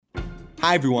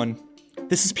Hi, everyone.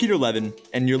 This is Peter Levin,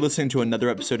 and you're listening to another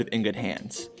episode of In Good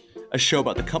Hands, a show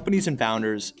about the companies and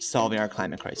founders solving our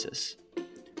climate crisis.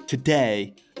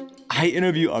 Today, I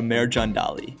interview Amer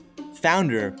Jandali,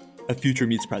 founder of Future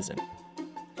Meets Present.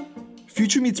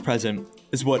 Future Meets Present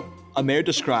is what Amer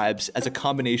describes as a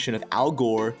combination of Al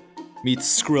Gore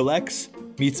meets Skrillex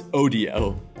meets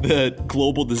Odeo, the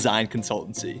global design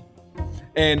consultancy.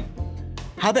 And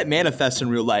how that manifests in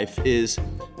real life is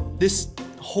this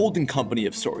holding company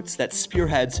of sorts that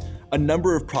spearheads a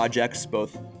number of projects,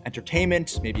 both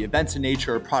entertainment, maybe events in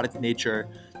nature or product in nature,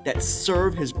 that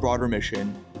serve his broader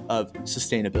mission of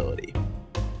sustainability.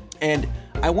 And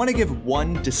I want to give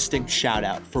one distinct shout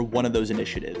out for one of those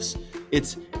initiatives.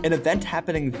 It's an event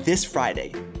happening this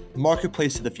Friday,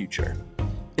 Marketplace of the Future.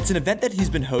 It's an event that he's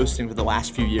been hosting for the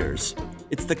last few years.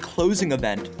 It's the closing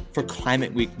event for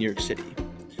Climate Week New York City.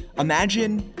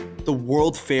 Imagine the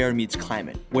World Fair meets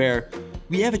climate, where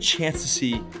we have a chance to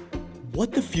see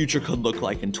what the future could look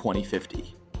like in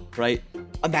 2050, right?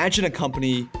 Imagine a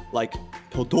company like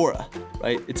Pildora,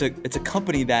 right? It's a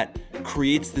company that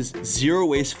creates this zero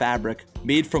waste fabric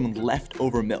made from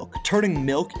leftover milk, turning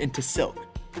milk into silk,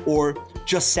 or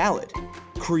Just Salad,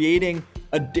 creating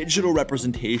a digital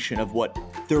representation of what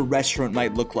their restaurant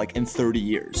might look like in 30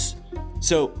 years.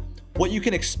 So what you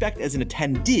can expect as an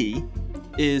attendee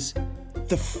is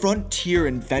the frontier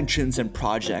inventions and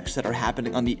projects that are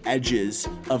happening on the edges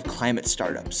of climate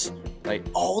startups, right?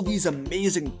 All these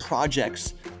amazing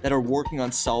projects that are working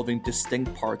on solving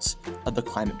distinct parts of the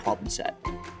climate problem set.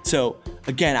 So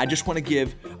again, I just want to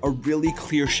give a really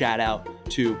clear shout out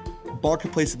to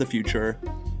Marketplace of the Future.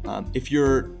 If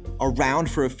you're around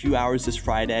for a few hours this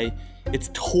Friday, it's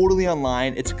totally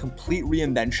online. It's a complete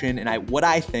reinvention, and what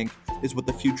I think is what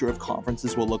the future of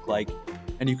conferences will look like.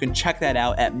 And you can check that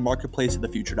out at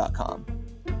marketplaceofthefuture.com.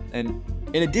 And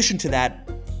in addition to that,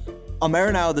 Amer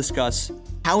and I will discuss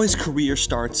how his career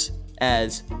starts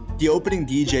as the opening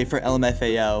DJ for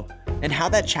LMFAO and how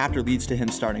that chapter leads to him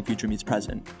starting Future Meets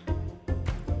Present.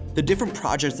 The different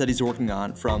projects that he's working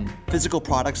on, from physical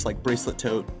products like Bracelet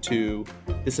Tote to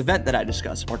this event that I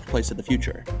discussed, Marketplace of the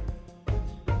Future.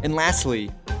 And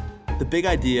lastly, the big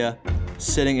idea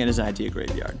sitting in his idea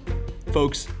graveyard.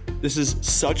 Folks, this is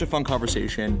such a fun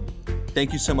conversation.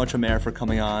 Thank you so much, Amer, for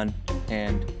coming on,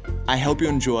 and I hope you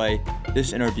enjoy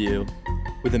this interview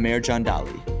with Amer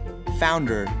Jandali,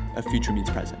 founder of Future Meets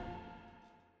Present.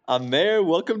 Amer,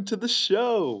 welcome to the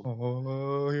show.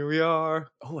 Oh, here we are.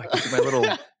 Oh,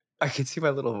 I can see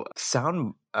my little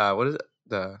sound. What is it?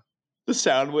 The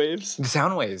sound waves. The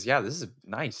sound waves. Yeah, this is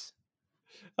nice.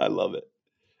 I love it.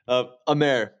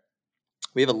 Amer,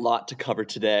 we have a lot to cover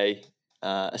today,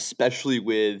 especially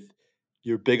with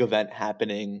your big event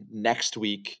happening next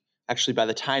week. Actually, by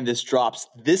the time this drops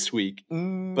this week.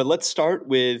 But let's start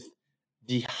with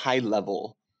the high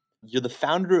level. You're the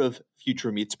founder of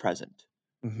Future Meets Present.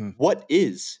 Mm-hmm. What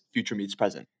is Future Meets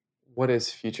Present? What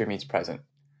is Future Meets Present?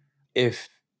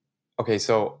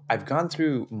 So I've gone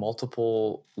through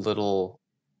multiple little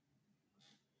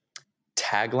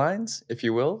taglines, if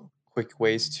you will, quick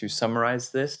ways to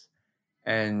summarize this.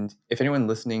 And if anyone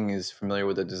listening is familiar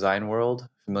with the design world,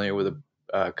 familiar with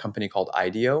a company called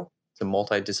IDEO, it's a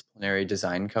multidisciplinary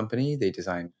design company. They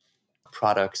design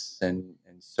products and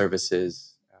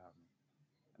services.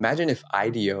 Imagine if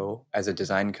IDEO as a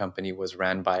design company was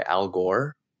ran by Al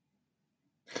Gore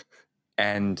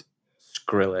and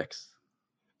Skrillex.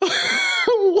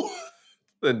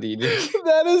 The DJ.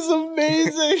 That is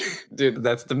amazing. Dude,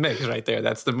 that's the mix right there.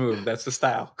 That's the move. That's the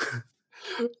style.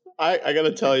 I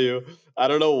gotta tell you, I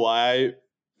don't know why,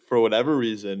 for whatever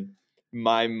reason,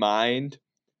 my mind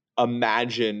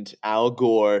imagined Al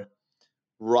Gore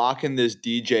rocking this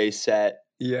DJ set,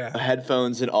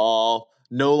 headphones and all,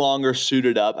 no longer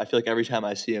suited up. I feel like every time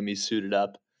I see him, he's suited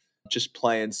up, just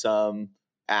playing some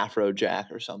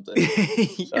Afrojack or something.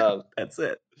 That's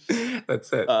it.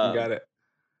 That's it. You got it.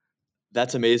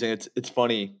 That's amazing. It's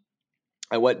funny.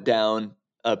 I went down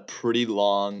a pretty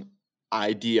long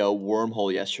IDEO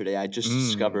wormhole yesterday. I just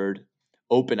discovered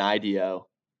OpenIDEO,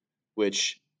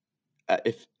 which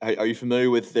are you familiar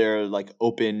with their like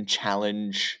open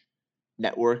challenge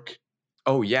network?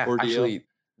 Oh yeah, ordeal? Actually,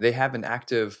 they have an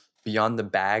active Beyond the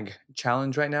Bag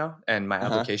challenge right now, and my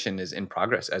application is in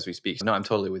progress as we speak. No, I'm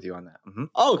totally with you on that. Mm-hmm.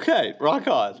 Okay, rock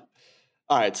on.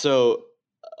 All right, so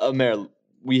Amer,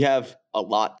 we have a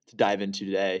lot to dive into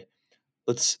today.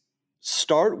 Let's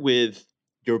start with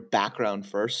your background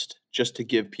first, just to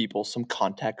give people some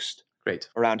context. Great.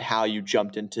 Around how you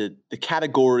jumped into the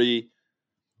category.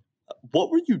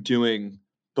 What were you doing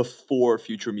before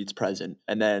Future Meets Present?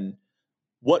 And then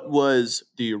what was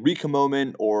the eureka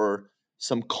moment or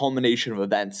some culmination of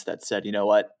events that said, you know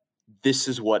what, this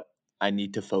is what I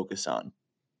need to focus on?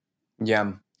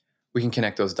 Yeah, we can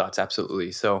connect those dots,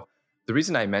 absolutely. So the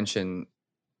reason I mention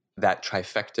that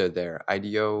trifecta there,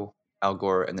 IDEO, Al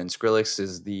Gore, and then Skrillex,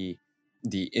 is the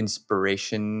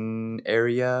inspiration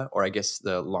area, or I guess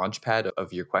the launch pad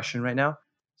of your question right now.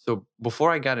 So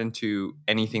before I got into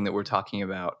anything that we're talking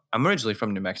about, I'm originally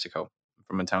from New Mexico,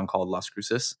 from a town called Las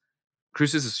Cruces.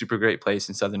 Cruces is a super great place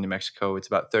in southern New Mexico. It's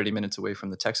about 30 minutes away from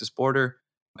the Texas border.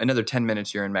 Another 10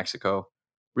 minutes you're in Mexico.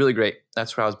 Really great.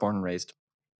 That's where I was born and raised.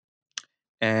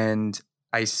 And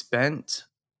I spent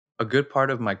a good part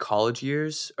of my college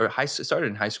years, started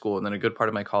in high school, and then a good part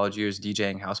of my college years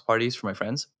DJing house parties for my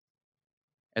friends.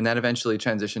 And that eventually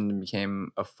transitioned and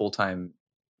became a full-time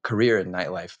career in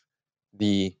nightlife.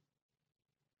 I'm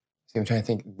trying to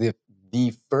think,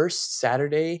 the first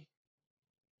Saturday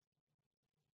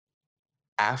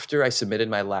after I submitted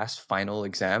my last final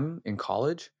exam in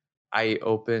college, I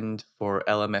opened for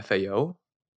LMFAO.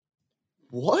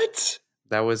 What?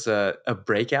 That was a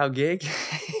breakout gig.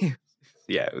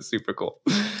 Yeah, it was super cool.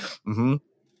 Mm-hmm.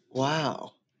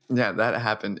 Wow. Yeah, that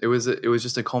happened. It was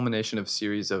just a culmination of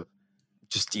series of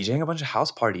just DJing a bunch of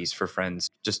house parties for friends,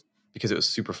 just because it was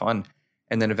super fun.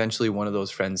 And then eventually one of those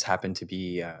friends happened to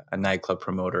be a nightclub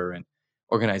promoter and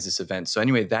organized this event. So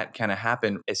anyway, that kind of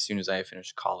happened as soon as I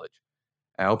finished college.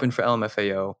 I opened for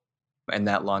LMFAO, and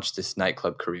that launched this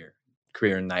nightclub career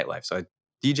in nightlife. So I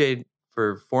DJed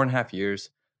for 4.5 years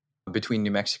between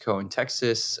New Mexico and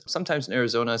Texas, sometimes in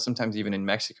Arizona, sometimes even in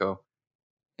Mexico.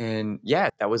 And yeah,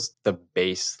 that was the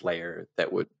base layer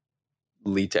that would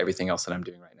lead to everything else that I'm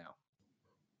doing right now.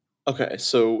 Okay,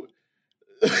 so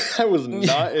I was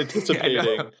not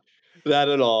anticipating that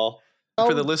at all.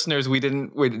 For the listeners,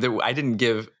 I didn't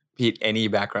give Pete any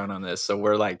background on this, so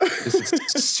we're like, this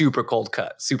is super cold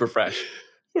cut, super fresh.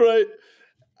 Right.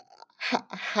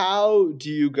 How do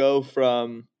you go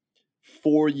from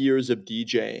 4 years of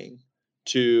DJing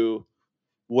to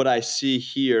what I see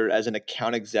here as an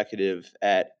account executive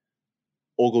at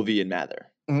Ogilvy and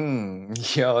Mather?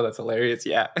 Yo, that's hilarious.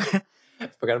 Yeah.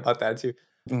 Forgot about that too.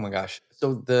 Oh my gosh.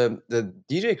 So the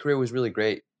DJ career was really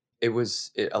great.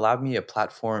 It allowed me a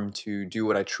platform to do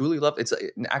what I truly love.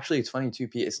 It's funny too,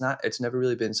 Pete. It's never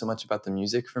really been so much about the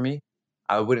music for me.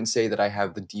 I wouldn't say that I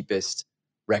have the deepest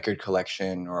record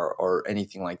collection or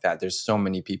anything like that. There's so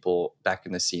many people back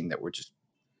in the scene that were just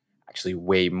actually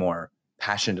way more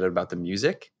passionate about the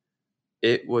music.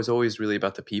 It was always really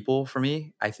about the people for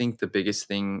me. I think the biggest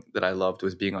thing that I loved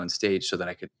was being on stage so that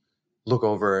I could look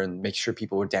over and make sure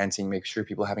people were dancing, make sure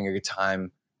people were having a good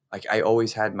time. Like I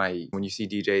always had when you see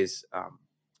DJs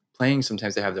playing,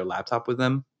 sometimes they have their laptop with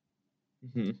them.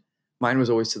 Mm-hmm. Mine was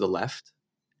always to the left,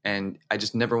 and I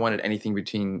just never wanted anything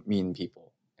between me and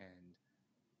people. And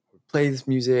I would play this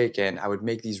music, and I would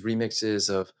make these remixes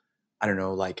of, I don't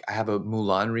know, like I have a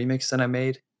Mulan remix that I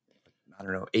made, I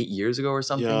don't know, 8 years ago or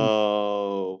something.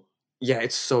 Yo. Yeah,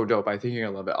 it's so dope. I think you're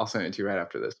gonna love it. I'll send it to you right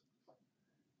after this.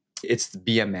 It's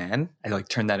Be a Man. I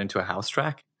turned that into a house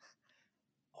track.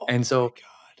 And so God.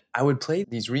 I would play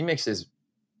these remixes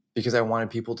because I wanted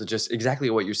people to just exactly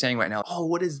what you're saying right now. Oh,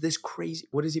 what is this crazy?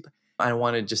 What is he? I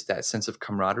wanted just that sense of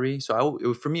camaraderie. So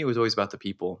for me, it was always about the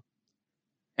people.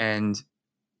 And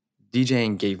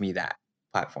DJing gave me that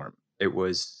platform. It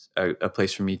was a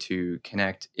place for me to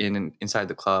connect inside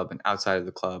the club and outside of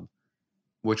the club,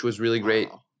 which was really great.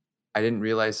 Wow. I didn't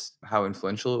realize how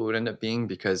influential it would end up being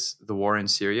because the war in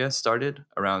Syria started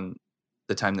around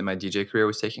the time that my DJ career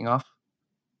was taking off.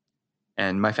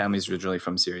 And my family's originally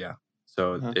from Syria.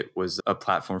 So it was a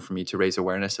platform for me to raise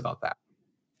awareness about that.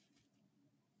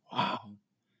 Wow.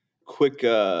 Quick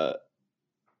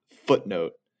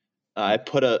footnote. I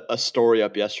put a story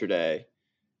up yesterday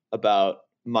about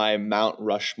my Mount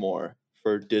Rushmore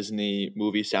for Disney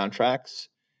movie soundtracks.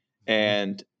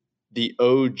 And the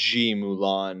OG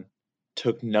Mulan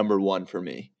took number 1 for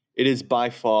me. It is by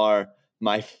far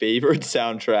my favorite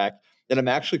soundtrack. And I'm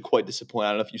actually quite disappointed.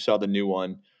 I don't know if you saw the new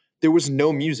one. There was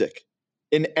no music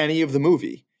in any of the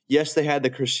movie. Yes, they had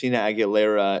the Christina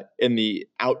Aguilera in the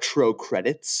outro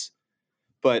credits,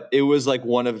 but it was like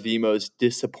one of the most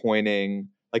disappointing,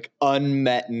 like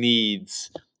unmet needs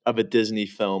of a Disney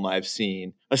film I've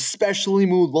seen, especially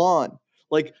Mulan.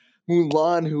 Like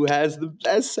Mulan, who has the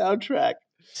best soundtrack.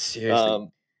 Seriously.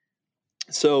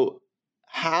 So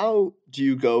how do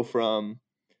you go from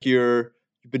you've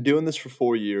been doing this for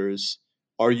 4 years?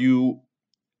 Are you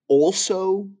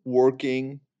also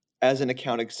working as an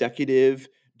account executive?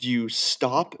 Do you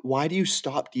stop? Why do you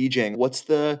stop DJing?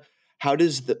 How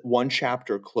does the one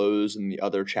chapter close and the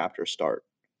other chapter start?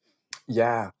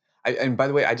 Yeah. And by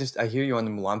the way, I hear you on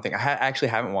the Mulan thing. I actually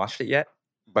haven't watched it yet,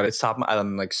 but it's top.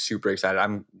 I'm like super excited.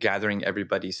 I'm gathering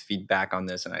everybody's feedback on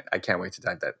this, and I can't wait to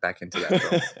dive back into that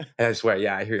film. And I swear,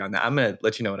 yeah, I hear you on that. I'm gonna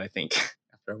let you know what I think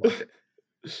after I watch it.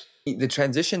 The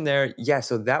transition there, yeah.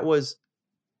 So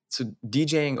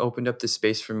DJing opened up the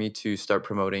space for me to start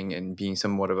promoting and being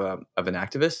somewhat of an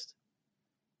activist,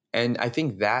 and I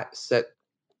think that set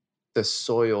the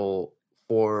soil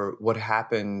for what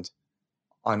happened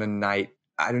on a night.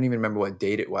 I don't even remember what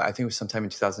date it was. I think it was sometime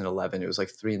in 2011. It was like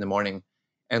 3 a.m.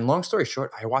 And long story short,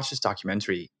 I watched this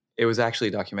documentary. It was actually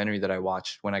a documentary that I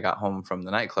watched when I got home from the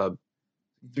nightclub,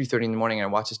 3:30 in the morning. I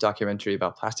watched this documentary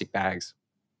about plastic bags.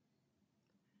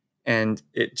 And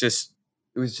it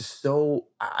was just so,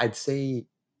 I'd say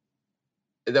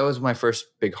that was my first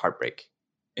big heartbreak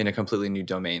in a completely new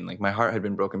domain. Like my heart had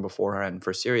been broken beforehand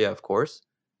for Syria, of course.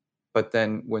 But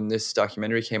then when this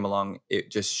documentary came along,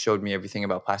 it just showed me everything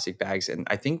about plastic bags. And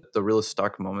I think the real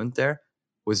stark moment there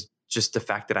was just the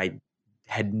fact that I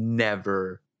had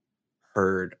never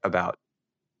heard about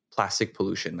plastic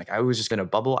pollution. Like I was just in a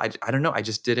bubble. I don't know. I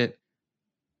just I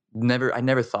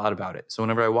never thought about it. So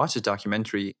whenever I watched this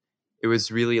documentary, it was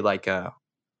really like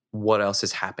what else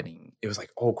is happening? It was like,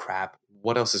 oh crap,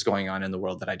 what else is going on in the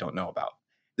world that I don't know about?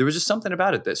 There was just something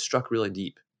about it that struck really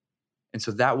deep. And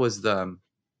so that was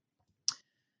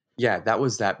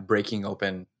that breaking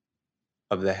open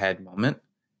of the head moment.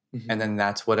 Mm-hmm. And then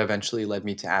that's what eventually led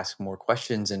me to ask more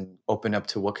questions and open up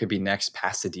to what could be next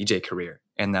past the DJ career.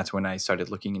 And that's when I started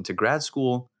looking into grad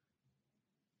school.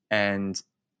 And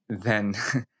then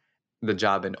the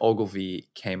job in Ogilvy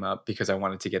came up because I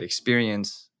wanted to get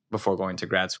experience before going to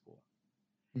grad school.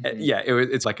 Mm-hmm. Yeah,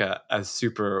 it's like a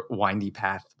super windy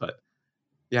path, but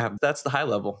yeah, that's the high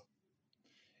level.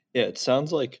 Yeah, it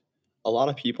sounds like a lot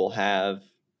of people have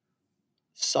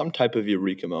some type of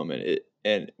eureka moment.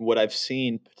 And what I've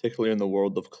seen, particularly in the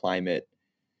world of climate,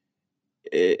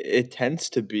 it tends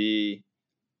to be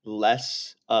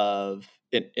less of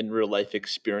an in real life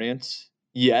experience.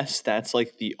 Yes, that's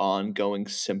like the ongoing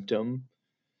symptom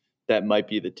that might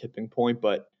be the tipping point,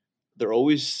 but there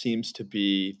always seems to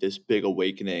be this big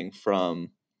awakening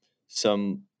from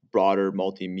some broader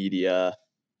multimedia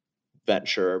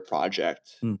venture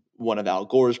project, one of Al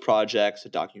Gore's projects, a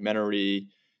documentary,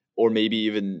 or maybe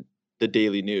even the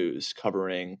Daily News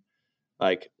covering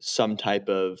like some type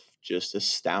of just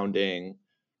astounding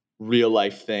real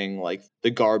life thing, like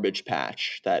the garbage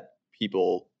patch that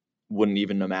people wouldn't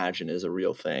even imagine is a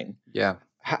real thing. Yeah.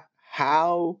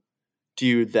 How do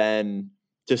you then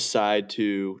decide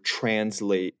to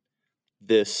translate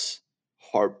this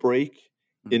heartbreak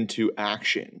into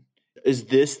action? Is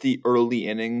this the early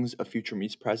innings of Future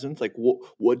Meets Present? Like,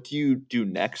 what do you do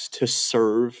next to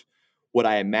serve what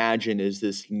I imagine is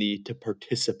this need to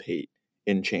participate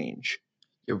in change?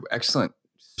 Yeah, excellent.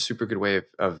 Super good way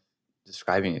of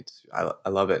describing it. I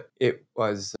love it. It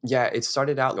was, it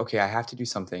started out, okay, I have to do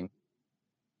something.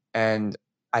 And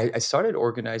I started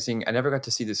organizing. I never got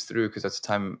to see this through because that's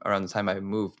around the time I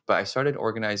moved, but I started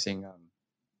organizing.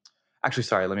 Actually,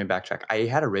 sorry, let me backtrack. I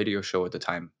had a radio show at the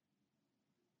time,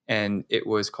 and it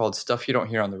was called Stuff You Don't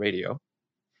Hear on the Radio.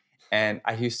 And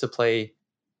I used to play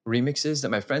remixes that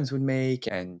my friends would make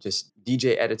and just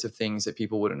DJ edits of things that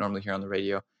people wouldn't normally hear on the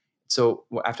radio. So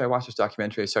after I watched this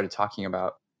documentary, I started talking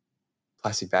about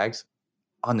plastic bags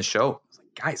on the show. I was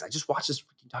like, guys, I just watched this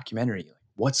freaking documentary. Like,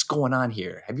 what's going on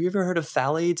here? Have you ever heard of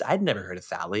phthalates? I'd never heard of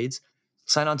phthalates.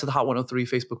 Sign on to the Hot 103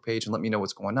 Facebook page and let me know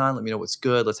what's going on. Let me know what's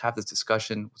good. Let's have this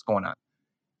discussion. What's going on?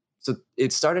 So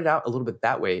it started out a little bit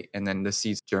that way, and then the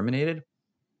seeds germinated.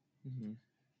 Mm-hmm.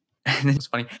 And it's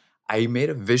funny. I made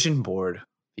a vision board,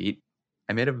 Pete.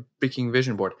 I made a freaking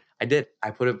vision board. I did.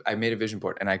 I made a vision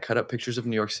board, and I cut up pictures of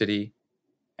New York City,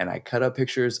 and I cut up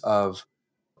pictures of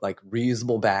like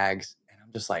reusable bags. And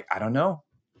I'm just like, I don't know.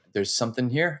 There's something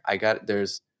here.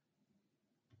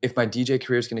 If my DJ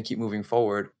career is going to keep moving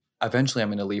forward, eventually I'm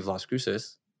going to leave Las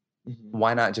Cruces. Mm-hmm.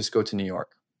 Why not just go to New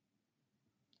York?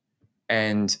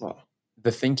 And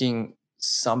the thinking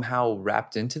somehow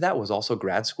wrapped into that was also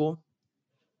grad school.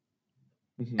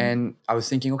 Mm-hmm. And I was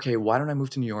thinking, okay, why don't I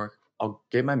move to New York? I'll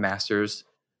get my master's.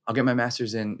 I'll get my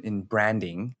master's in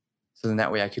branding. So then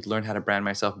that way I could learn how to brand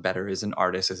myself better as an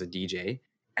artist, as a DJ.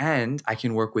 And I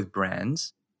can work with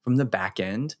brands from the back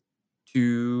end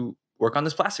to work on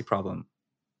this plastic problem.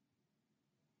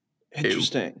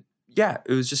 Interesting.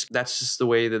 That's just the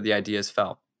way that the ideas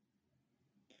felt.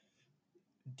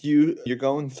 You're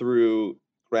going through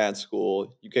grad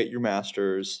school, you get your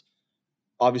master's.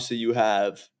 Obviously you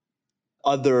have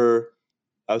other,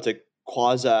 I would say,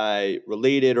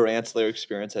 quasi-related or ancillary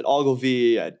experience at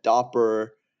Ogilvy, at Doppler.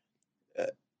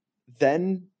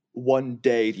 Then one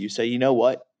day do you say, you know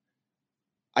what?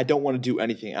 I don't want to do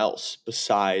anything else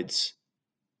besides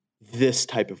this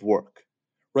type of work,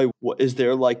 right? Is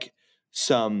there like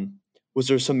was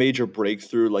there some major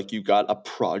breakthrough, like you got a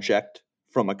project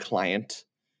from a client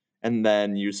and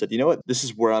then you said, you know what, this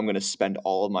is where I'm going to spend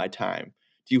all of my time?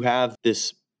 Do you have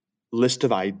this list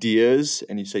of ideas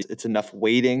and you say it's enough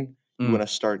waiting? You want to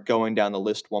start going down the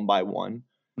list one by one?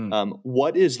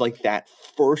 What is like that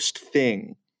first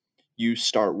thing you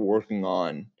start working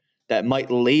on that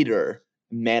might later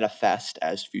manifest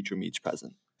as future meets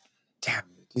present? Damn,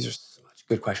 these are such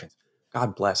good questions.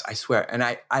 God bless, I swear. And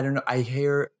I don't know,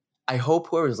 I hope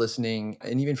whoever's listening,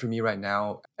 and even for me right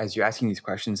now, as you're asking these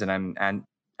questions and I'm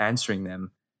answering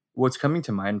them, what's coming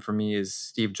to mind for me is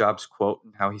Steve Jobs' quote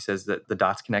and how he says that the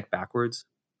dots connect backwards.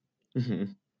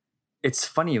 Mm-hmm. It's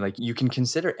funny, like you can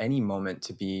consider any moment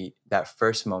to be that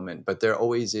first moment, but there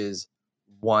always is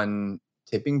one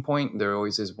tipping point. There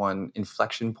always is one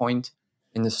inflection point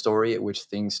in the story at which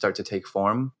things start to take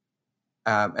form.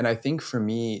 And I think for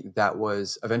me, that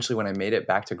was eventually when I made it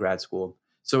back to grad school.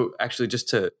 So actually,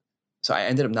 so I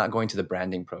ended up not going to the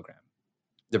branding program.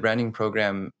 The branding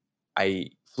program,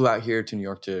 I flew out here to New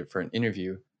York for an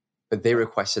interview, but they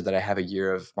requested that I have a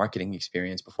year of marketing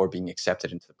experience before being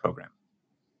accepted into the program.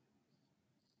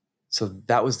 So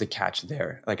that was the catch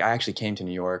there. Like I actually came to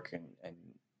New York and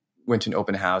went to an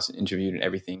open house and interviewed and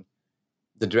everything.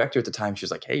 The director at the time, she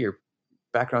was like, "Hey, your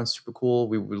background's super cool.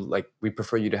 We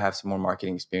prefer you to have some more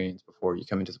marketing experience before you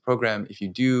come into the program. If you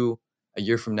do, a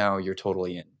year from now, you're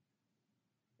totally in."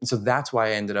 And so that's why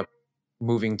I ended up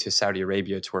moving to Saudi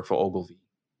Arabia to work for Ogilvy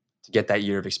to get that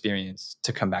year of experience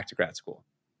to come back to grad school.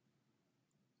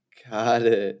 Got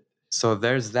it. So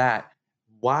there's that.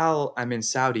 While I'm in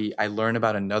Saudi, I learn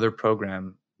about another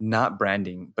program, not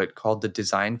branding, but called the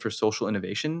Design for Social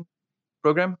Innovation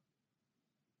program.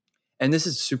 And this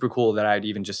is super cool that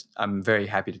I'm very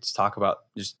happy to just talk about,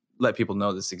 just let people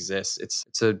know this exists.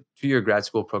 It's a 2-year grad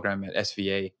school program at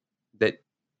SVA that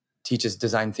teaches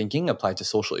design thinking applied to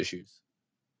social issues.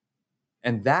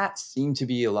 And that seemed to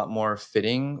be a lot more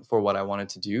fitting for what I wanted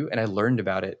to do. And I learned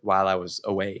about it while I was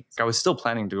away. I was still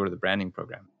planning to go to the branding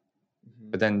program.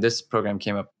 But then this program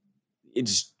came up. It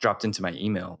just dropped into my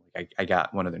email. I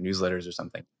got one of their newsletters or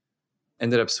something.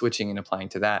 Ended up switching and applying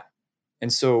to that.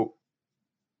 And so,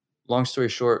 long story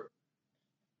short,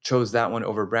 chose that one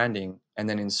over branding. And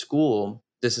then in school,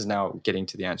 this is now getting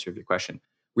to the answer of your question.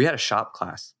 We had a shop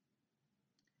class.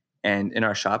 And in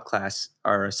our shop class,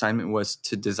 our assignment was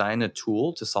to design a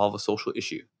tool to solve a social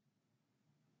issue.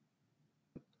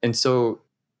 And so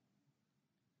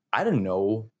I didn't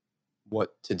know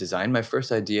what to design. My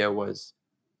first idea was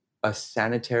a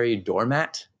sanitary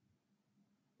doormat,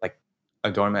 like a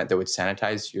doormat that would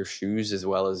sanitize your shoes as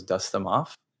well as dust them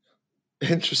off.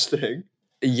 Interesting.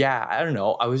 Yeah, I don't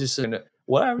know. I was just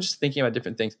thinking about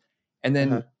different things. And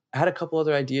then I had a couple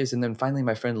other ideas. And then finally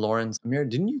my friend Lawrence, Amir,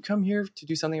 didn't you come here to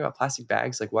do something about plastic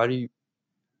bags? Like, what? And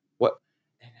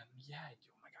yeah,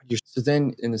 oh my God. So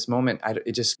then in this moment,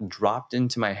 it just dropped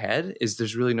into my head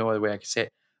there's really no other way I could say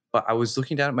it. But I was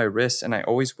looking down at my wrists and I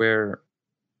always wore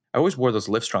those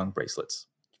Livestrong bracelets.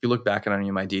 If you look back at any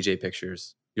of my DJ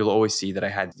pictures, you'll always see that I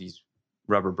had these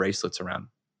rubber bracelets around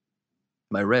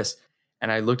my wrist.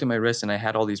 And I looked at my wrist and I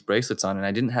had all these bracelets on and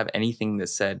I didn't have anything that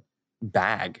said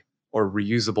bag or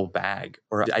reusable bag,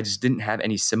 or I just didn't have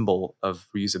any symbol of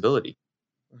reusability.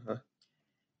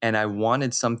 And I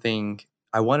wanted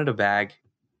a bag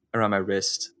around my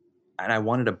wrist and I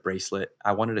wanted a bracelet.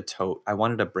 I wanted a tote. I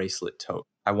wanted a bracelet tote.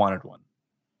 I wanted one.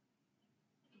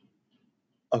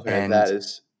 Okay,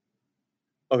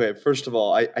 okay. First of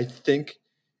all, I think,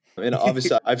 and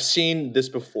obviously I've seen this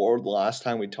before the last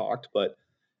time we talked, but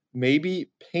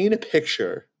maybe paint a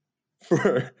picture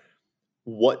for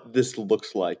what this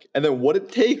looks like and then what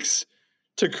it takes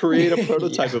to create a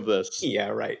prototype of this. Yeah,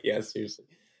 right. Yeah, seriously.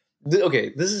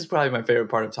 Okay, this is probably my favorite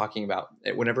part of talking about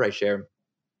it whenever I share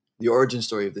the origin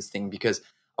story of this thing, because,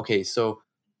 okay, so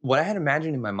what I had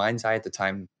imagined in my mind's eye at the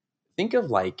time, think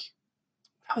of like,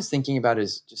 what I was thinking about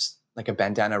is just like a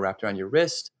bandana wrapped around your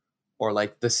wrist or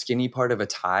like the skinny part of a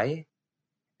tie.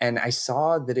 And I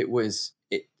saw that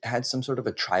it had some sort of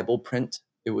a tribal print.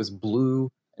 It was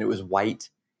blue and it was white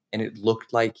and it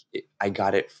looked like I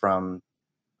got it from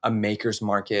a maker's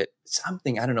market,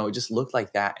 something, I don't know. It just looked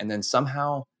like that. And then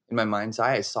somehow in my mind's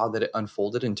eye, I saw that it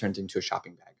unfolded and turned into a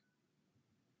shopping bag.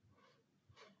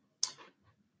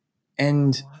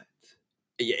 And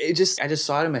I just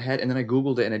saw it in my head and then I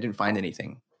Googled it and I didn't find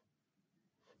anything.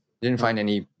 I didn't find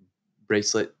any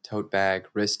bracelet, tote bag,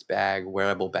 wrist bag,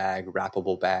 wearable bag,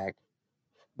 wrappable bag.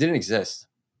 Didn't exist.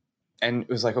 And it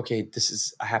was like, okay,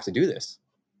 I have to do this.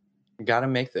 Gotta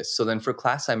make this. So then for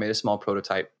class, I made a small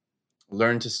prototype,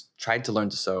 tried to learn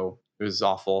to sew. It was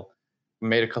awful.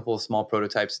 Made a couple of small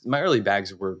prototypes. My early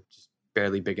bags were just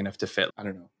barely big enough to fit, I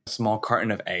don't know, a small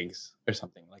carton of eggs or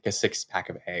something, like a 6-pack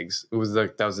of eggs.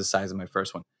 That was the size of my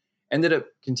first one. Ended up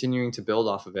continuing to build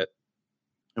off of it.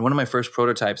 And one of my first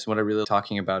prototypes, what I'm really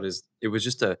talking about is it was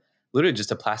literally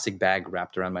just a plastic bag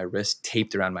wrapped around my wrist,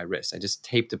 taped around my wrist. I just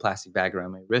taped a plastic bag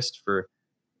around my wrist for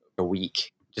a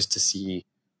week just to see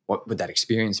what would that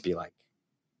experience be like.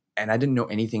 And I didn't know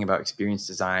anything about experience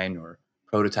design or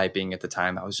prototyping at the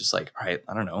time. I was just like, all right,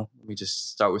 I don't know. Let me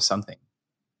just start with something.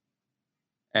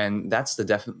 And that's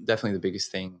definitely the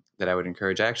biggest thing that I would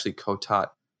encourage. I actually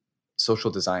co-taught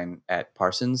social design at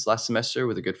Parsons last semester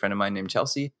with a good friend of mine named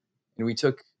Chelsea. And we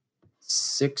took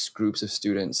 6 groups of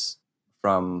students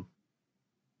from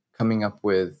coming up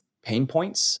with pain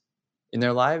points in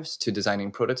their lives to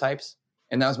designing prototypes.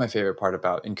 And that was my favorite part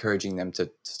about encouraging them to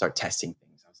start testing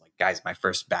things. I was like, guys, my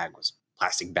first bag was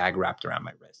plastic bag wrapped around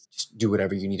my wrist. Just do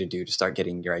whatever you need to do to start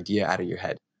getting your idea out of your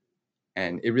head.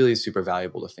 And it really is super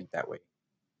valuable to think that way.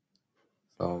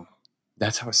 So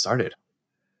that's how it started.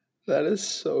 That is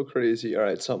so crazy. All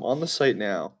right, so I'm on the site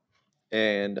now,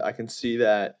 and I can see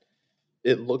that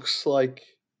it looks like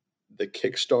the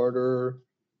Kickstarter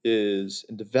is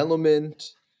in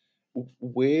development.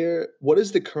 What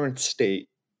is the current state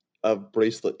of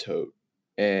Bracelet Tote,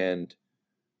 and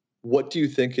what do you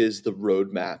think is the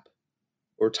roadmap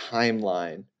or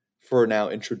timeline for now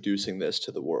introducing this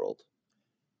to the world?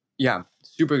 Yeah,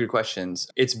 super good questions.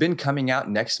 It's been coming out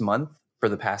next month for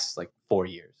the past 4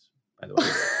 years, by the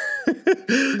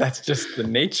way. That's just the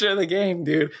nature of the game,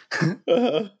 dude.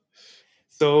 Uh-huh.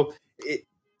 So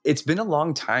it's been a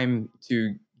long time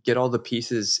to get all the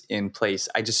pieces in place.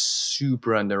 I just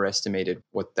super underestimated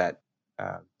what that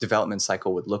development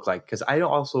cycle would look like, because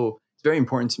it's very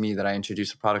important to me that I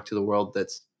introduce a product to the world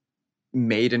that's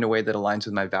made in a way that aligns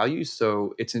with my values.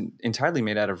 So it's entirely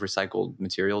made out of recycled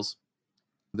materials.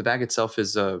 The bag itself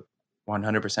is a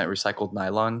 100% recycled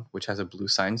nylon, which has a Blue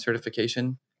Sign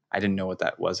certification. I didn't know what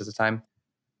that was at the time.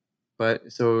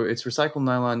 But so it's recycled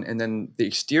nylon, and then the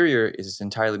exterior is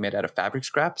entirely made out of fabric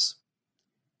scraps,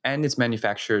 and it's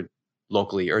manufactured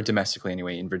locally or domestically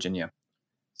anyway in Virginia.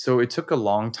 So it took a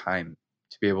long time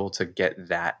to be able to get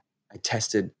that. I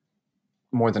tested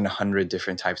more than 100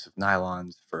 different types of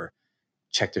nylons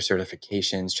check their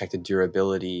certifications, check the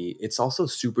durability. It's also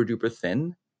super duper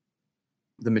thin,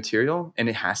 the material, and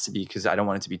it has to be, because I don't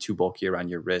want it to be too bulky around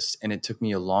your wrist. And it took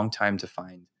me a long time to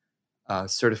find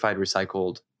certified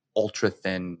recycled ultra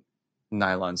thin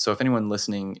nylon. So if anyone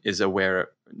listening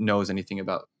knows anything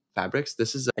about fabrics,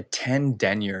 this is a 10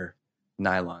 denier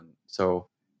nylon. So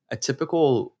a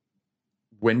typical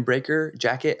windbreaker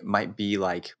jacket might be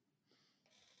like,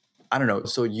 I don't know.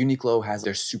 So Uniqlo has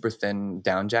their super thin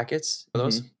down jackets for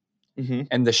those. Mm-hmm.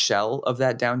 And the shell of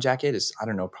that down jacket is, I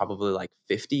don't know, probably like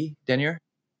 50 denier.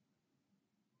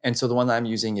 And so the one that I'm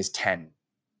using is 10.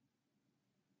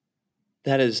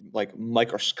 That is like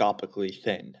microscopically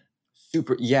thin.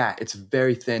 It's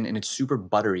very thin and it's super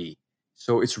buttery.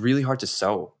 So it's really hard to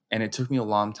sew. And it took me a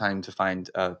long time to find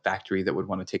a factory that would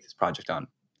want to take this project on.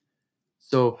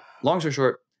 So long story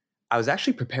short, I was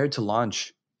actually prepared to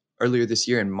launch earlier this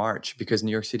year in March, because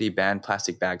New York City banned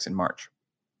plastic bags in March.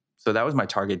 So that was my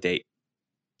target date.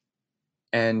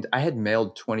 And I had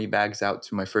mailed 20 bags out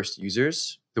to my first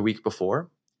users the week before.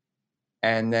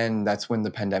 And then that's when the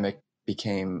pandemic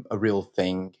became a real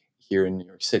thing here in New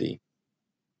York City.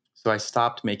 So I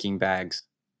stopped making bags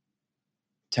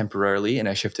temporarily and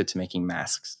I shifted to making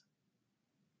masks.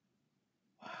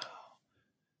 Wow.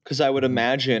 Because I would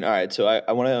imagine, all right, so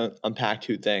I want to unpack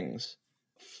 2 things.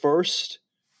 First,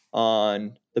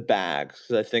 on the bags,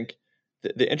 because I think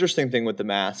the interesting thing with the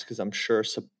mask is I'm sure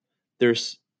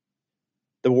there's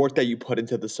the work that you put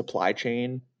into the supply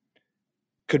chain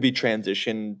could be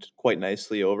transitioned quite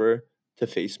nicely over to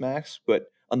face masks. But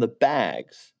on the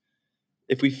bags,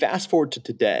 if we fast forward to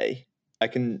today, I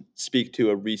can speak to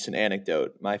a recent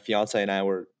anecdote. My fiance and I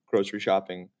were grocery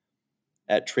shopping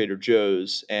at Trader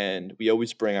Joe's, and we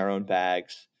always bring our own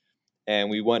bags. And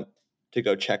we went to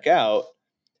go check out,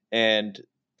 and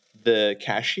the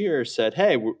cashier said,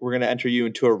 "Hey, we're going to enter you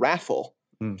into a raffle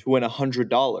to win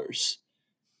 $100."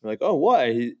 We're like, "Oh, what?"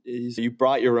 You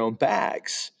brought your own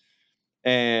bags.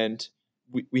 And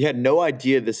we had no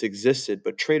idea this existed,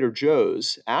 but Trader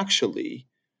Joe's actually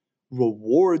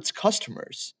rewards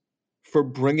customers for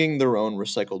bringing their own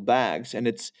recycled bags. And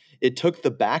it took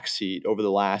the backseat over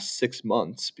the last 6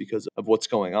 months because of what's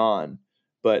going on.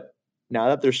 But now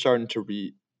that they're starting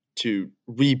to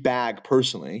rebag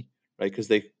personally, right? Because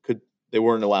they could they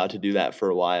weren't allowed to do that for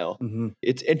a while. Mm-hmm.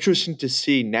 It's interesting to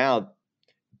see now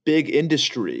big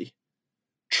industry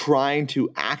trying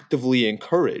to actively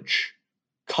encourage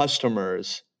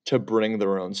customers to bring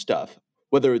their own stuff,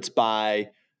 whether it's by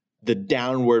the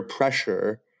downward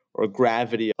pressure or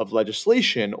gravity of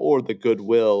legislation or the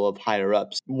goodwill of higher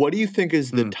ups. What do you think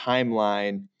is the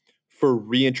timeline for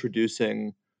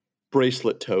reintroducing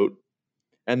bracelet tote?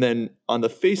 And then on the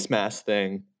face mask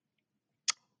thing,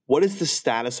 what is the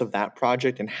status of that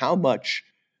project and how much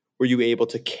were you able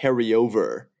to carry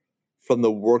over from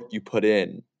the work you put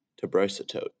in to bracelet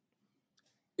tote?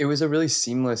 It was a really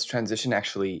seamless transition,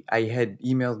 actually. I had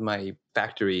emailed my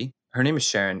factory. Her name is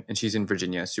Sharon, and she's in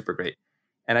Virginia. Super great.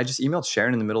 And I just emailed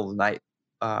Sharon in the middle of the night,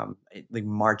 like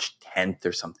March 10th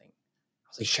or something. I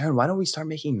was like, Sharon, why don't we start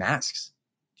making masks?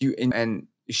 And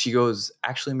she goes,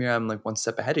 actually, Mira, I'm like one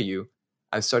step ahead of you.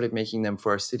 I started making them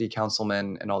for our city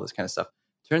councilmen and all this kind of stuff.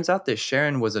 Turns out that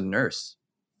Sharon was a nurse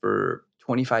for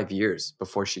 25 years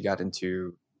before she got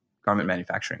into garment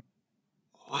manufacturing.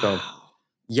 Wow. So,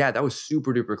 yeah, that was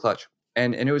super duper clutch.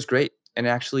 And it was great. And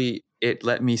actually, it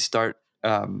let me start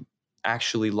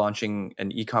actually launching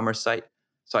an e-commerce site.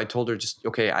 So I told her just,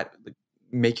 okay,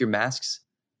 make your masks.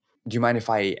 Do you mind if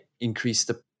I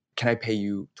can I pay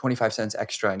you 25 cents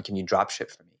extra and can you drop ship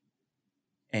for me?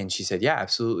 And she said, yeah,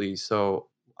 absolutely. So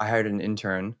I hired an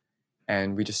intern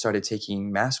and we just started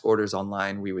taking mask orders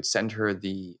online. We would send her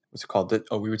we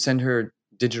would send her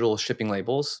digital shipping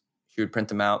labels. She would print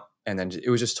them out and then it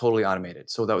was just totally automated.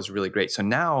 So that was really great. So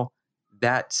now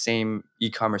that same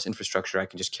e-commerce infrastructure, I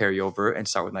can just carry over and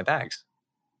start with my bags.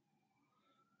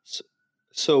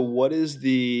 So what is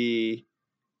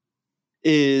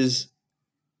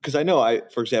because I know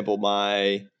for example,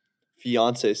 my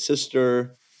fiance's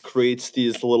sister creates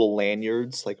these little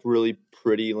lanyards, like really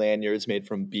pretty lanyards made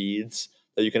from beads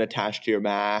that you can attach to your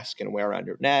mask and wear around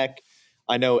your neck.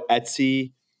 I know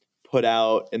Etsy put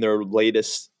out in their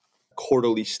latest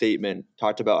quarterly statement,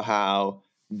 talked about how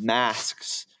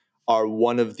masks are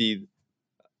one of the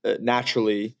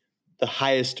naturally the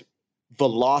highest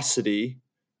velocity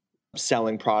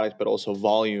selling product, but also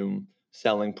volume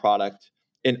selling product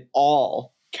in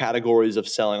all categories of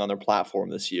selling on their platform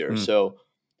this year. So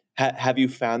have you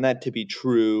found that to be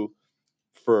true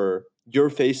for your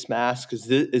face mask? Is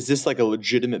this like a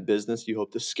legitimate business you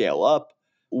hope to scale up?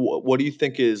 What do you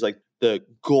think is like the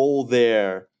goal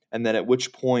there? And then at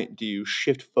which point do you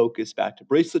shift focus back to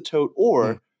bracelet tote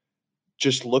or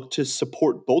just look to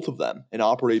support both of them and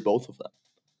operate both of them?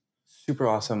 Super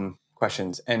awesome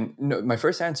questions. And no, my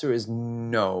first answer is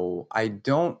no, I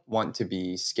don't want to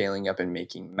be scaling up and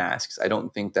making masks. I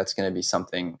don't think that's going to be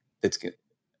something that's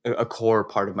a core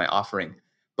part of my offering.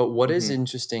 But what is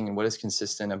interesting and what is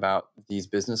consistent about these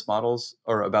business models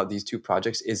or about these two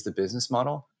projects is the business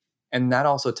model. And that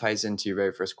also ties into your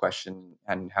very first question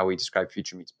and how we describe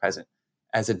Future Meets Present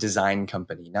as a design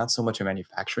company, not so much a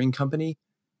manufacturing company.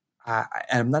 And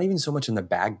I'm not even so much in the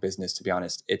bag business, to be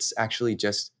honest. It's actually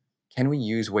just, can we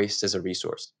use waste as a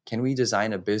resource? Can we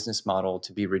design a business model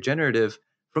to be regenerative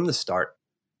from the start?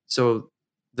 So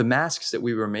the masks that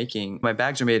we were making, my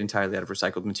bags are made entirely out of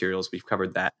recycled materials. We've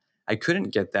covered that. I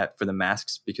couldn't get that for the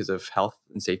masks because of health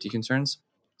and safety concerns.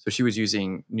 So she was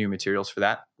using new materials for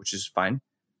that, which is fine.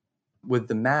 With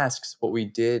the masks, what we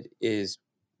did is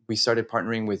we started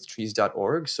partnering with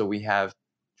trees.org. So we have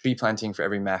tree planting for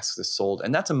every mask that's sold.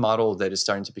 And that's a model that is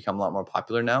starting to become a lot more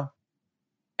popular now.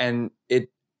 And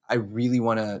I really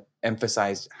want to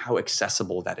emphasize how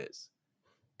accessible that is.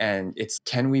 And it's,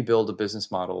 can we build a business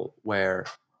model where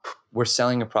we're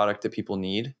selling a product that people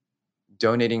need,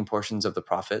 donating portions of the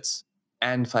profits,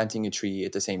 and planting a tree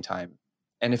at the same time?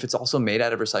 And if it's also made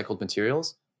out of recycled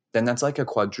materials, then that's like a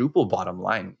quadruple bottom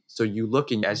line. So you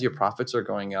look, and as your profits are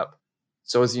going up,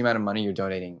 so is the amount of money you're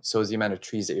donating, so is the amount of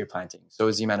trees that you're planting, so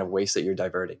is the amount of waste that you're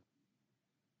diverting.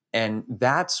 And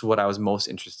that's what I was most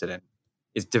interested in,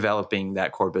 is developing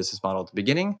that core business model at the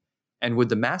beginning. And with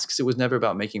the masks, it was never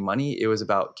about making money. It was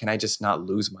about, can I just not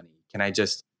lose money? Can I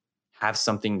just have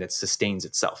something that sustains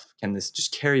itself? Can this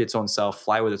just carry its own self,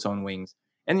 fly with its own wings?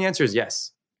 And the answer is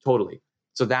yes, totally.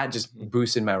 So that just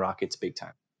boosted my rockets big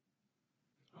time.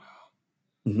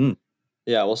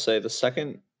 Yeah, I will say the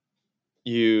second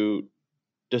you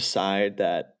decide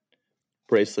that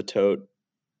bracelet tote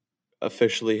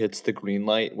officially hits the green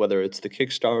light, whether it's the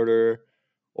Kickstarter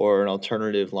or an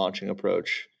alternative launching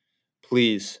approach,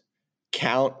 please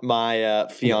count my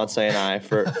fiance and I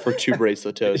for two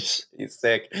bracelet totes. He's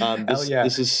sick.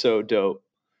 This is so dope.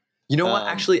 You know what?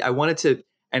 Actually, I wanted to,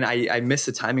 and I missed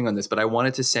the timing on this, but I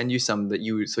wanted to send you some that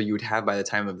you would have by the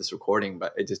time of this recording,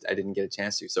 but I didn't get a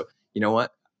chance to. So you know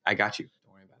what? I got you.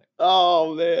 Don't worry about it.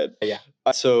 Oh, man. Yeah.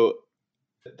 So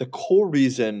the core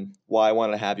reason why I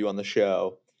wanted to have you on the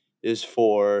show is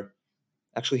for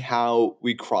actually how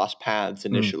we cross paths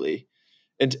initially.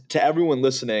 And to everyone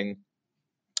listening,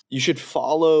 you should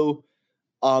follow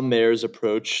Amer's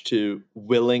approach to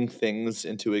willing things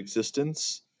into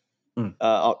existence. Mm.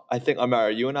 I think, Amer,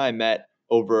 you and I met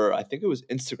over, I think it was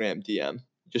Instagram DM.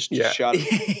 Just Yeah. shout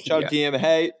Yeah. DM,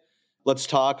 hey, let's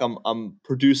talk. I'm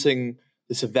producing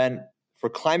this event for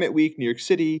Climate Week, New York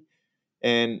City.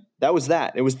 And that was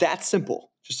that. It was that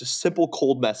simple. Just a simple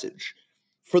cold message.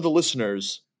 For the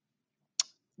listeners,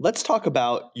 let's talk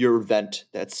about your event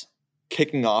that's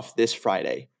kicking off this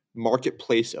Friday,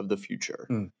 Marketplace of the Future.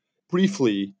 Mm.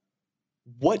 Briefly,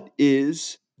 what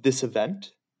is this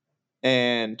event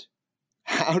and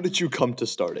how did you come to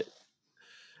start it?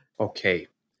 Okay.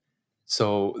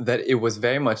 So that it was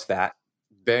very much that.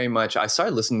 Very much. I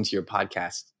started listening to your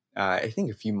podcast, I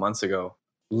think a few months ago.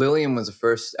 Lillian was the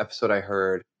first episode I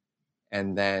heard.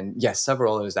 And then,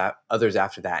 several others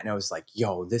after that. And I was like,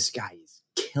 yo, this guy is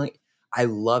killing. I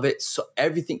love it. So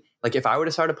everything, like if I were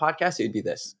to start a podcast, it would be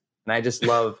this. And I just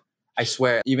love, I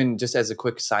swear, even just as a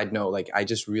quick side note, like I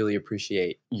just really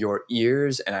appreciate your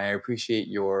ears and I appreciate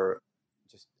your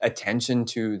just attention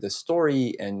to the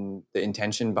story and the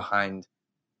intention behind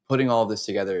putting all of this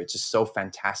together. It's just so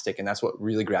fantastic. And that's what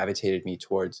really gravitated me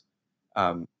towards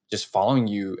just following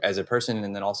you as a person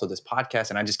and then also this podcast.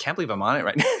 And I just can't believe I'm on it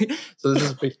right now. So this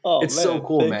is it's man, so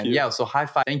cool, man. You. Yeah. So high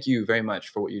five. Thank you very much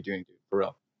for what you're doing, dude, for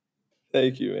real.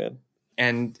 Thank you, man.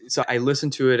 And so I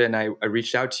listened to it and I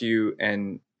reached out to you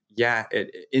and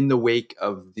in the wake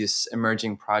of this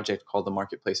emerging project called the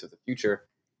Marketplace of the Future.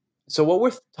 So what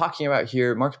we're talking about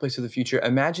here, Marketplace of the Future,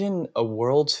 imagine a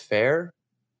World's Fair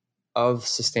of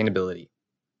sustainability.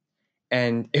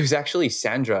 And it was actually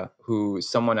Sandra,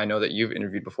 someone I know that you've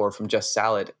interviewed before from Just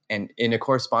Salad. And in a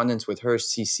correspondence with her,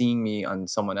 CCing me on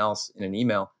someone else in an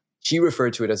email, she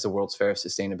referred to it as the World's Fair of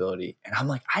Sustainability. And I'm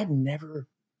like, I'd never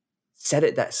said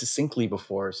it that succinctly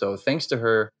before. So thanks to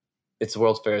her, it's the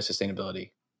World's Fair of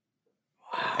Sustainability.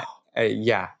 Wow.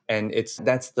 And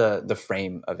that's the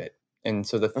frame of it. And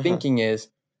so the thinking is,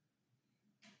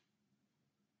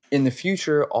 in the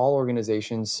future, all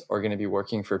organizations are going to be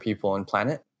working for people and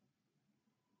planet.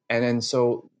 And then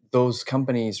so those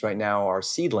companies right now are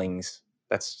seedlings.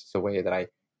 That's the way that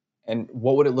and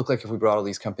what would it look like if we brought all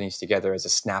these companies together as a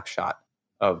snapshot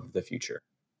of the future?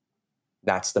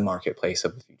 That's the marketplace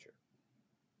of the future.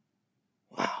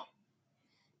 Wow.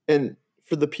 And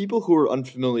for the people who are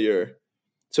unfamiliar,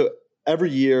 so every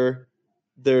year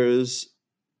there's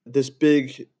this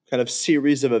big kind of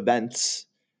series of events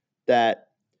that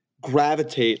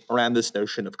gravitate around this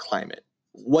notion of climate.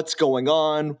 What's going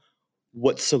on?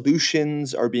 What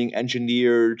solutions are being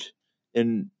engineered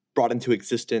and brought into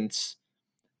existence?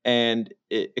 And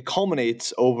it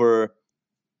culminates over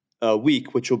a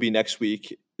week, which will be next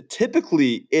week,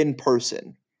 typically in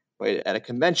person, right? At a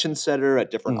convention center,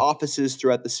 at different offices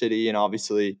throughout the city. And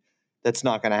obviously, that's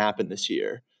not going to happen this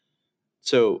year.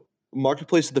 So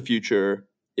Marketplace of the Future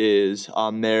is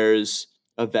Amer's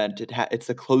event. It's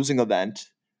the closing event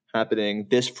happening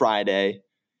this Friday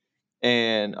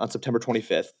and on September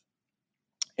 25th.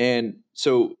 And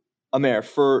so, Amer,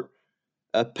 for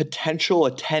a potential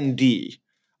attendee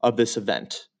of this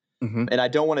event, and I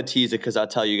don't want to tease it because I'll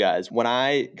tell you guys, when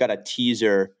I got a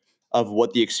teaser of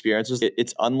what the experience was,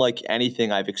 it's unlike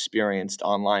anything I've experienced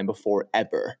online before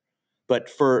ever. But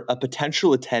for a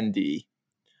potential attendee,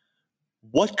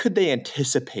 what could they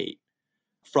anticipate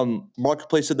from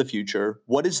Marketplace of the Future?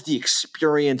 What does the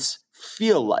experience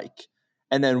feel like?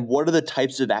 And then what are the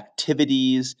types of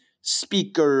activities,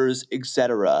 speakers,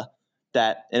 etc.,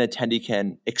 that an attendee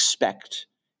can expect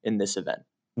in this event?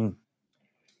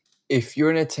 If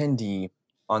you're an attendee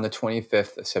on the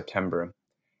 25th of September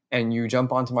and you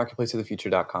jump onto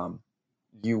marketplaceofthefuture.com,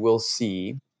 you will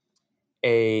see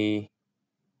a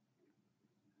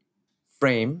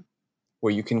frame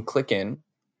where you can click in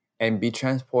and be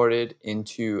transported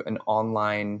into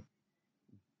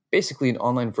basically an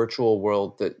online virtual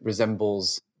world that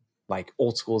resembles like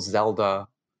old school Zelda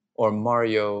or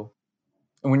Mario.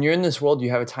 And when you're in this world,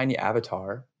 you have a tiny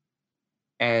avatar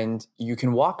and you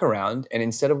can walk around, and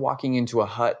instead of walking into a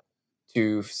hut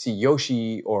to see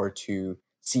Yoshi or to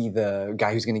see the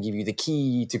guy who's going to give you the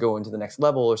key to go into the next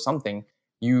level or something,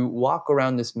 you walk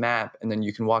around this map and then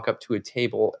you can walk up to a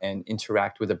table and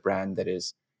interact with a brand that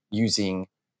is using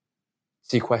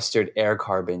sequestered air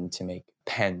carbon to make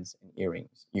pens and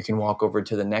earrings. You can walk over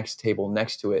to the next table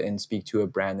next to it and speak to a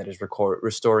brand that is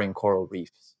restoring coral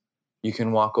reefs. You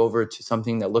can walk over to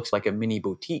something that looks like a mini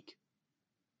boutique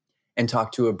and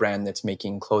talk to a brand that's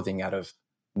making clothing out of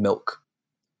milk.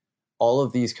 All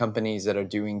of these companies that are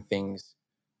doing things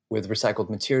with recycled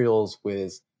materials,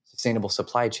 with sustainable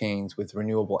supply chains, with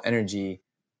renewable energy,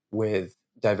 with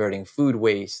diverting food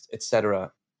waste,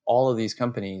 etc. All of these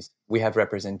companies, we have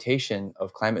representation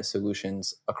of climate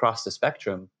solutions across the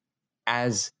spectrum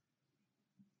as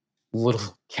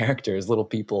little characters, little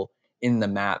people in the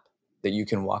map that you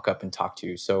can walk up and talk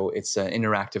to. So it's an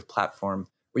interactive platform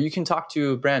where you can talk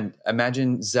to a brand.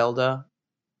 Imagine Zelda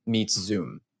meets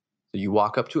Zoom. So you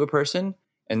walk up to a person,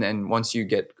 and then once you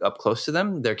get up close to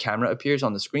them, their camera appears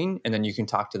on the screen, and then you can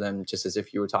talk to them just as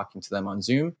if you were talking to them on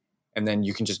Zoom. And then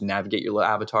you can just navigate your little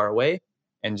avatar away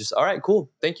and just, all right, cool.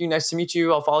 Thank you. Nice to meet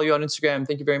you. I'll follow you on Instagram.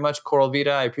 Thank you very much, Coral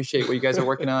Vita. I appreciate what you guys are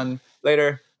working on.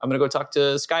 Later, I'm going to go talk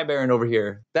to Sky Baron over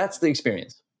here. That's the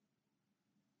experience.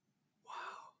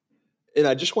 And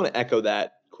I just want to echo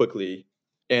that quickly.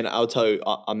 And I'll tell you,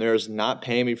 Amir's not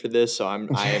paying me for this, so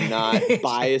I am not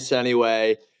biased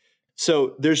anyway.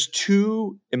 So there's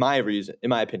in my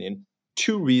opinion,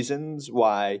 two reasons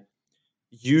why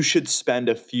you should spend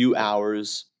a few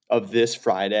hours of this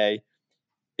Friday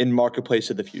in Marketplace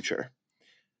of the Future.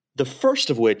 The first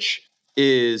of which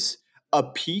is a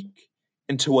peek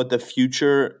into what the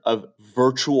future of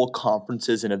virtual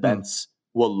conferences and events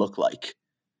will look like.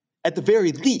 At the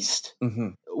very least,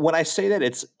 when I say that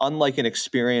it's unlike an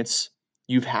experience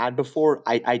you've had before,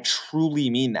 I truly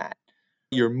mean that.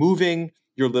 You're moving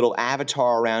your little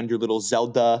avatar around your little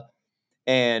Zelda,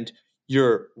 and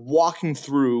you're walking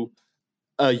through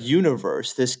a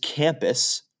universe, this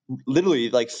campus, literally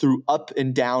like through up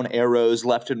and down arrows,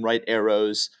 left and right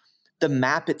arrows. The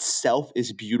map itself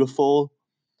is beautiful.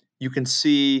 You can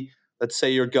see, let's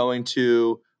say you're going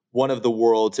to one of the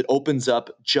worlds. It opens up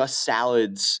Just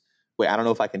Salads. Wait, I don't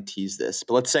know if I can tease this,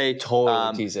 but let's say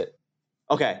Totally tease it.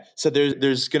 Okay, so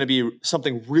there's going to be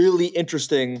something really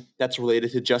interesting that's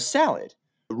related to Just Salad.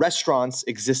 Restaurants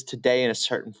exist today in a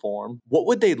certain form. What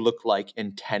would they look like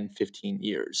in 10, 15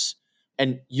 years?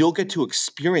 And you'll get to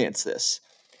experience this.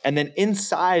 And then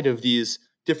inside of these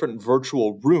different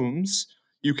virtual rooms,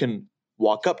 you can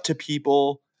walk up to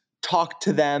people, talk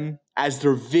to them as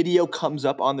their video comes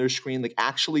up on their screen, like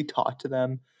actually talk to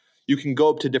them. You can go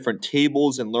up to different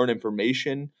tables and learn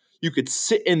information. You could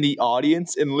sit in the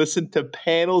audience and listen to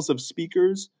panels of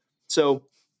speakers. So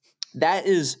that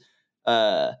is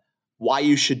why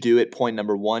you should do it, point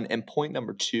number one. And point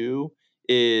number two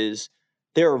is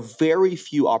there are very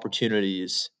few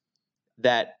opportunities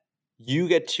that you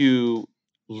get to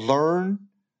learn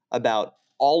about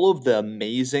all of the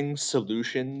amazing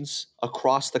solutions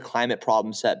across the climate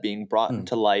problem set being brought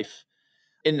to life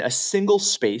in a single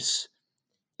space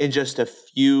in just a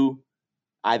few,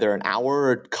 either an hour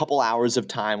or a couple hours of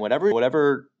time,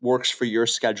 whatever works for your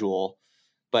schedule.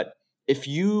 But if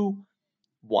you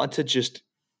want to just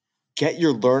get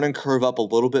your learning curve up a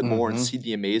little bit more and see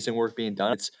the amazing work being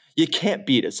done, you can't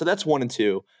beat it. So that's 1 and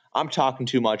 2. I'm talking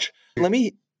too much. Let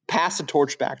me pass the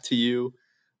torch back to you.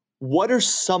 What are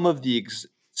some of the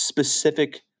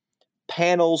specific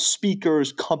panels,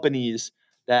 speakers, companies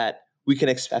that we can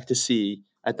expect to see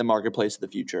at the Marketplace of the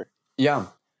Future? Yeah.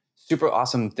 Super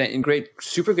awesome. Great.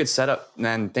 Super good setup,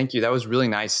 man. Thank you. That was really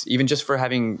nice. Even just for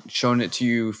having shown it to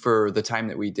you for the time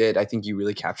that we did, I think you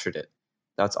really captured it.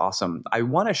 That's awesome. I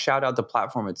want to shout out the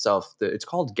platform itself. It's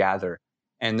called Gather,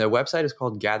 and the website is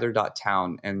called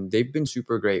gather.town, and they've been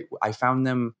super great. I found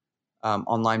them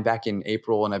online back in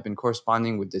April, and I've been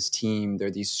corresponding with this team.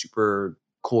 They're these super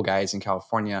cool guys in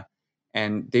California,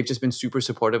 and they've just been super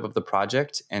supportive of the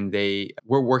project, and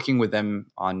we're working with them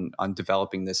on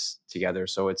developing this together.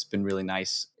 So it's been really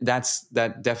nice. That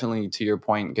definitely, to your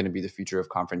point, going to be the future of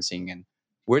conferencing, and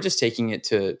we're just taking it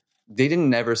to. They didn't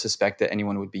never suspect that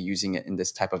anyone would be using it in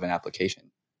this type of an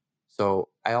application. So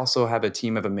I also have a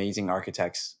team of amazing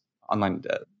architects online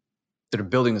that are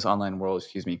building this online world.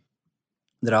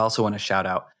 That I also want to shout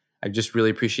out. I just really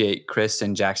appreciate Chris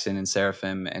and Jackson and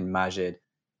Seraphim and Majid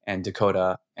and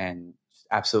Dakota and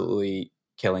absolutely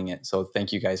killing it. So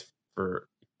thank you guys for,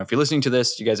 if you're listening to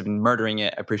this, you guys have been murdering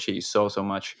it. I appreciate you so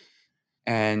much.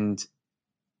 And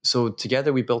so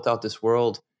together we built out this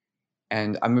world,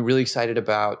 and I'm really excited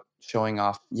about showing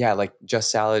off. Yeah, like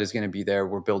Just Salad is going to be there.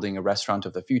 We're building a restaurant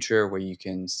of the future where you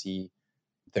can see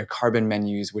their carbon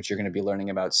menus, which you're going to be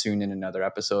learning about soon in another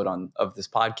episode of this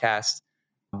podcast.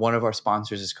 One of our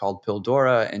sponsors is called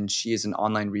Pildora, and she is an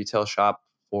online retail shop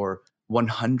for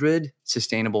 100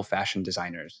 sustainable fashion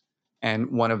designers. And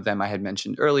one of them I had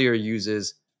mentioned earlier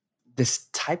uses this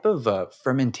type of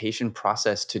fermentation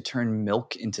process to turn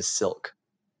milk into silk.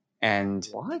 And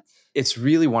what? It's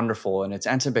really wonderful, and it's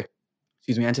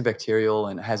antibacterial,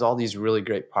 and it has all these really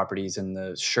great properties, and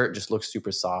the shirt just looks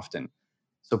super soft. And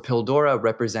So Pildora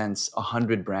represents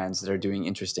 100 brands that are doing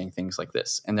interesting things like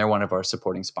this, and they're one of our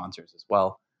supporting sponsors as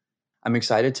well. I'm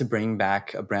excited to bring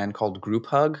back a brand called Group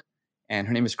Hug, and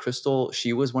her name is Crystal.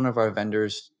 She was one of our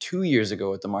vendors 2 years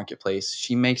ago at the marketplace.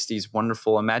 She makes these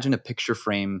wonderful, imagine a picture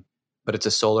frame, but it's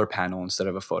a solar panel instead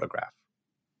of a photograph.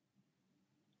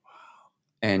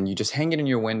 And you just hang it in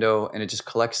your window and it just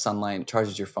collects sunlight,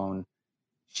 charges your phone.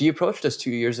 She approached us 2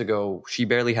 years ago. She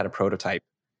barely had a prototype.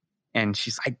 And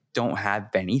she's like, I don't have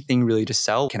anything really to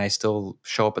sell. Can I still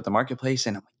show up at the marketplace?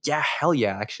 And I'm like, yeah, hell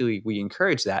yeah. Actually, we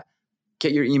encourage that.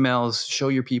 Get your emails, show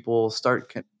your people,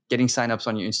 start getting signups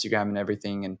on your Instagram and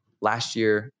everything. And last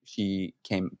year, she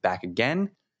came back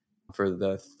again for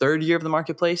the third year of the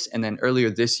marketplace. And then earlier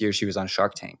this year, she was on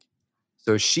Shark Tank.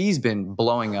 So she's been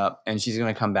blowing up and she's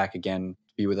going to come back again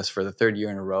to be with us for the third year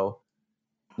in a row.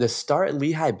 The Start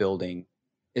Lehigh building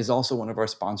is also one of our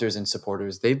sponsors and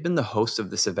supporters. They've been the host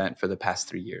of this event for the past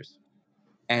 3 years.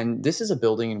 And this is a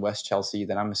building in West Chelsea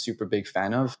that I'm a super big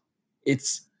fan of. It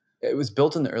was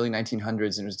built in the early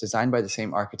 1900s and it was designed by the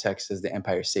same architects as the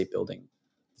Empire State Building.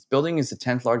 This building is the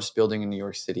 10th largest building in New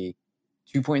York City,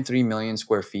 2.3 million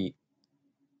square feet,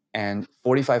 and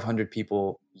 4,500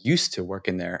 people used to work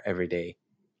in there every day.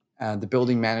 The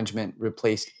building management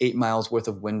replaced 8 miles worth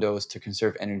of windows to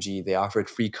conserve energy. They offered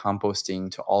free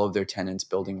composting to all of their tenants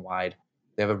building wide.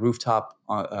 They have a rooftop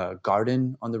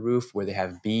garden on the roof where they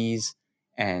have bees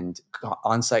and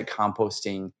on-site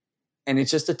composting. And it's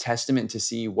just a testament to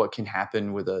see what can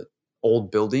happen with an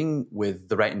old building with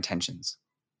the right intentions.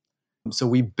 So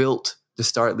we built the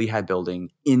Start Lehigh building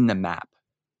in the map.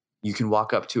 You can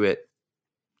walk up to it,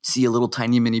 see a little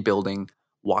tiny mini building,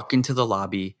 walk into the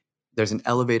lobby. There's an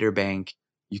elevator bank.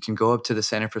 You can go up to the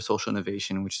Center for Social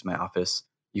Innovation, which is my office.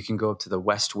 You can go up to the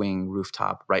west wing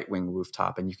rooftop, right wing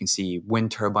rooftop, and you can see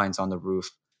wind turbines on the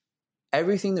roof.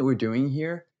 Everything that we're doing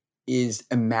here is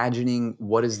imagining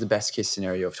what is the best case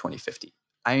scenario of 2050.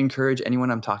 I encourage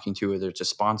anyone I'm talking to, whether it's a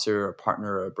sponsor, a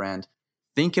partner, or a brand,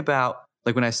 think about,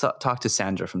 like when I talked to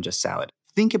Sandra from Just Salad,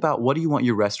 think about what do you want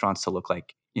your restaurants to look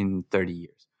like in 30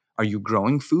 years? Are you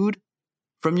growing food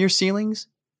from your ceilings?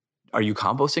 Are you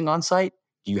composting on site?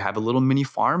 Do you have a little mini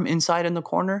farm inside in the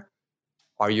corner?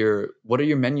 What are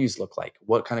your menus look like?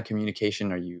 What kind of communication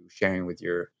are you sharing with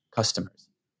your customers?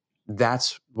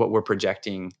 That's what we're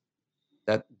projecting.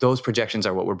 Those projections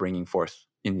are what we're bringing forth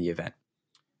in the event.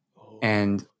 Oh.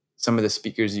 And some of the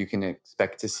speakers you can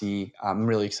expect to see, I'm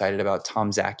really excited about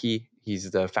Tom Zaki. He's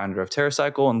the founder of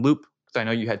TerraCycle and Loop. So I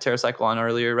know you had TerraCycle on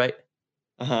earlier, right?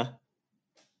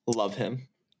 Love him.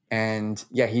 And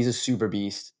yeah, he's a super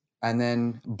beast. And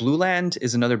then Blueland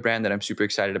is another brand that I'm super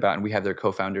excited about. And we have their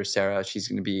co-founder, Sarah. She's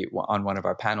going to be on one of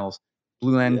our panels.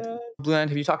 Blueland,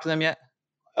 have you talked to them yet?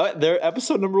 They're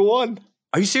episode number 1.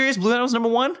 Are you serious? Blueland was number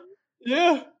 1?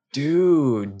 Yeah.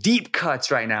 Dude, deep cuts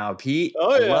right now, Pete.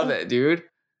 Oh, yeah. I love it, dude.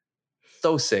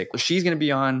 So sick. She's going to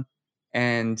be on.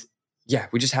 And yeah,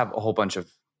 we just have a whole bunch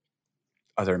of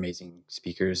other amazing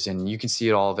speakers. And you can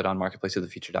see all of it on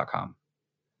marketplaceofthefuture.com.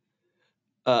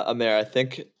 Amer, I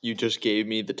think you just gave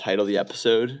me the title of the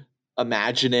episode,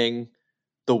 Imagining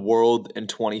the World in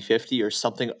 2050 or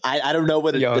something. I don't know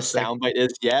what the soundbite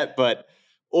is yet, but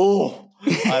I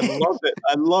love it.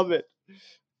 I love it.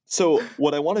 So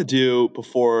what I want to do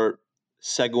before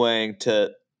segueing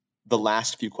to the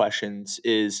last few questions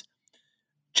is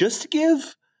just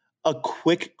give a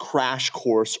quick crash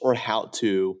course or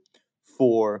how-to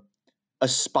for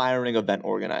aspiring event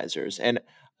organizers. And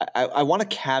I want to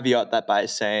caveat that by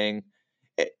saying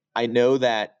I know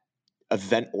that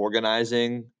event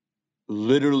organizing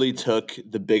literally took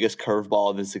the biggest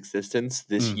curveball of its existence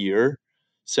this year.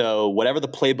 So whatever the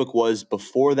playbook was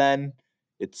before then,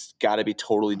 it's got to be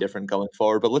totally different going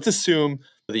forward. But let's assume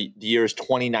the year is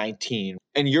 2019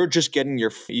 and you're just getting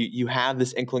you have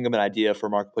this inkling of an idea for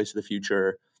Marketplace of the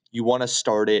Future. You want to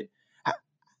start it.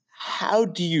 How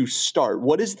do you start?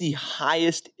 What is the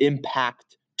highest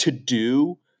impact to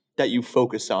do that you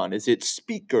focus on? Is it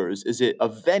speakers? Is it a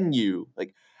venue?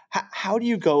 Like, how do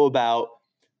you go about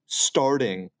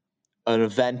starting an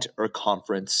event or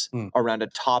conference around a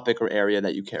topic or area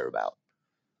that you care about?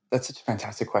 That's such a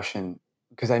fantastic question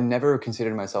because I never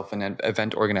considered myself an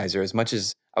event organizer. As much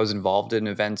as I was involved in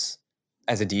events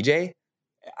as a DJ,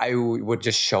 I would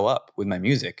just show up with my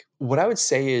music. What I would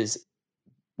say is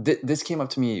this came up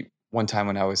to me one time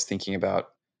when I was thinking about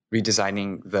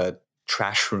redesigning the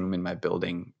trash room in my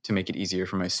building to make it easier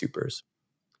for my supers.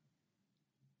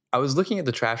 I was looking at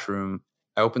the trash room.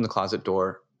 I opened the closet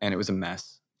door and it was a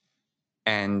mess.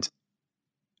 And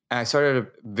I started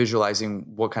visualizing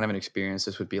what kind of an experience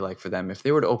this would be like for them if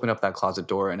they were to open up that closet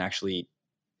door and actually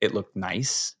it looked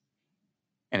nice.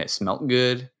 and it smelt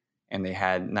good, and they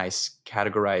had nice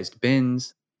categorized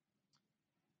bins.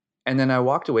 And then I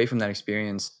walked away from that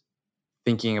experience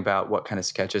thinking about what kind of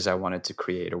sketches I wanted to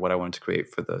create or what I wanted to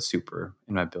create for the super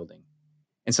in my building.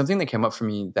 And something that came up for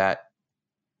me that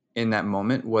in that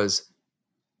moment was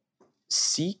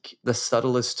seek the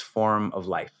subtlest form of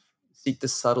life, seek the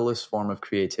subtlest form of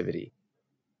creativity.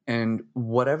 And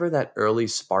whatever that early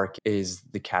spark is,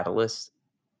 the catalyst,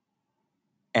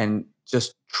 and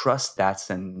just trust that's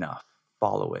enough.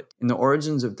 Follow it. In the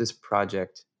origins of this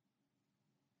project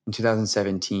in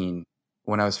 2017,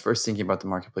 when I was first thinking about the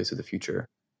marketplace of the future,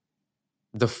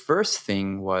 the first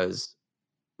thing was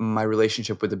my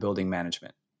relationship with the building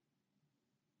management.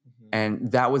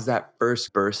 And that was that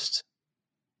first burst,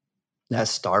 that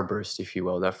starburst, if you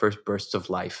will, that first burst of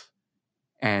life.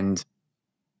 And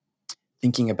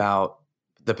thinking about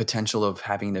the potential of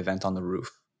having an event on the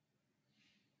roof,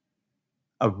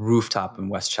 a rooftop in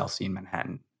West Chelsea in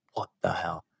Manhattan. What the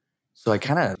hell? So I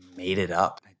kind of made it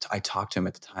up. I talked to him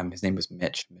at the time. His name was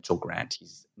Mitchell Grant.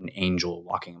 He's an angel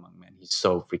walking among men. He's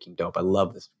so freaking dope. I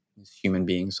love this human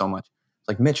being so much. It's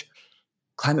like, Mitch,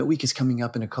 Climate Week is coming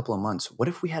up in a couple of months. What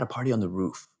if we had a party on the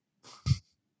roof?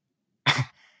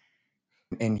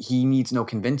 And he needs no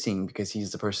convincing because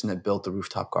he's the person that built the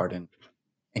rooftop garden.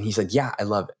 And he said, yeah, I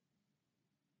love it.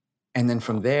 And then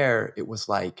from there, it was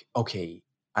like, okay,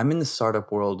 I'm in the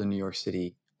startup world in New York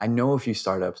City. I know a few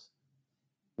startups.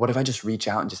 What if I just reach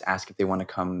out and just ask if they want to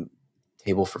come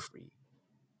table for free?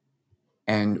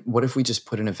 And what if we just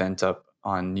put an event up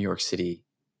on New York City,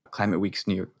 Climate Week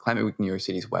New York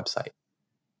City's website?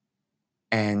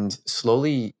 And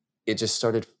slowly it just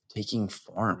started taking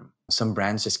form. Some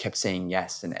brands just kept saying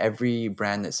yes. And every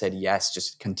brand that said yes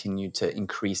just continued to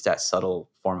increase that subtle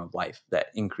form of life.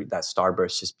 That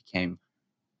starburst just became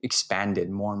expanded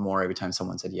more and more every time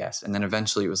someone said yes. And then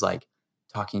eventually it was like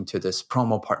talking to this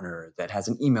promo partner that has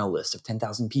an email list of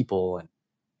 10,000 people.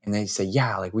 And they say,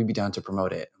 yeah, like we'd be down to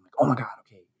promote it. I'm like, oh my God,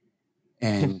 okay.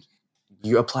 And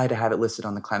you apply to have it listed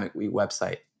on the Climate Week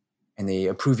website and they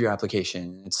approve your application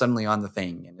and it's suddenly on the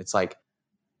thing. And it's like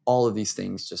all of these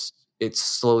things it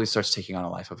slowly starts taking on a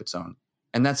life of its own.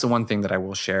 And that's the one thing that I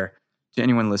will share to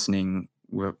anyone listening,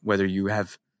 whether you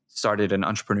have started an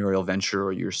entrepreneurial venture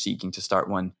or you're seeking to start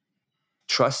one,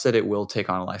 trust that it will take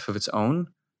on a life of its own.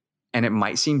 And it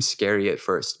might seem scary at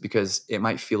first because it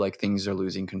might feel like things are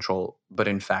losing control. But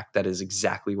in fact, that is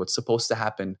exactly what's supposed to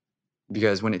happen.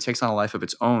 Because when it takes on a life of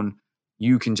its own,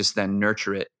 you can just then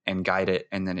nurture it and guide it.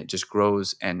 And then it just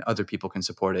grows and other people can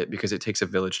support it because it takes a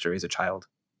village to raise a child.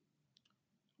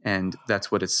 And that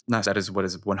is what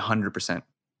is 100%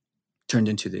 turned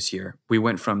into this year. We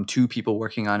went from 2 people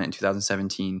working on it in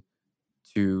 2017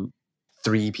 to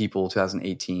 3 people in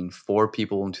 2018, 4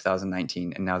 people in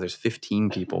 2019, and now there's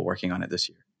 15 people working on it this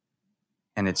year.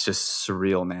 And it's just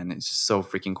surreal, man. It's just so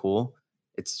freaking cool.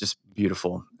 It's just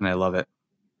beautiful, and I love it.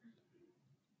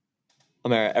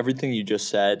 Amara, everything you just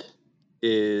said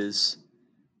is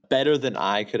better than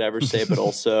I could ever say, but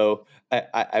also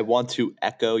I want to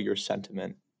echo your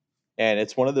sentiment. And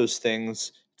it's one of those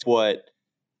things, it's what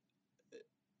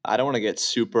I don't want to get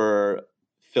super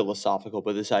philosophical,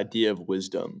 but this idea of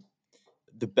wisdom.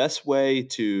 The best way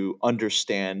to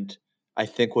understand, I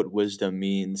think, what wisdom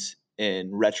means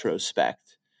in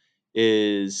retrospect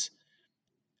is,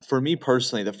 for me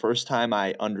personally, the first time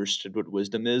I understood what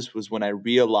wisdom is was when I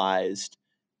realized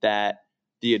that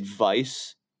the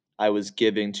advice I was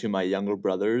giving to my younger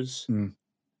brothers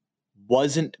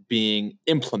wasn't being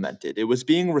implemented. It was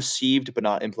being received but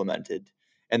not implemented.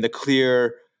 And the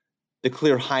clear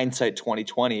hindsight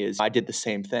 2020 is I did the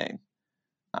same thing.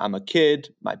 I'm a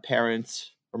kid, my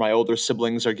parents or my older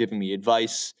siblings are giving me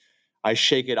advice. I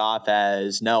shake it off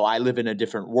as, no, I live in a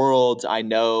different world. I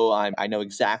know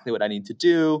exactly what I need to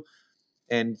do.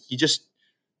 And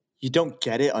you don't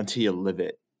get it until you live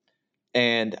it.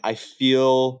 And I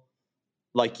feel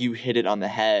like you hit it on the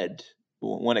head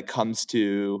when it comes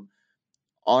to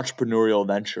entrepreneurial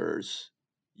ventures.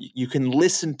 You can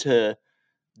listen to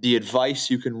the advice,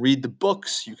 you can read the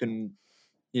books, you can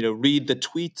read the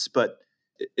tweets, but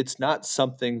it's not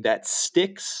something that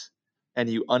sticks and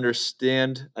you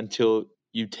understand until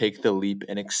you take the leap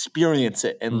and experience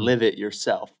it and live it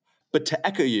yourself. But to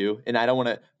echo you, and I don't want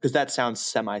to, because that sounds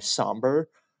semi-somber,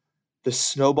 the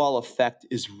snowball effect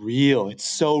is real. It's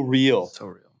so real. So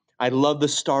real. I love the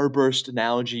starburst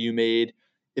analogy you made.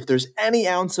 If there's any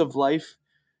ounce of life,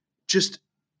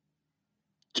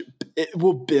 it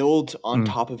will build on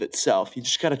top of itself. You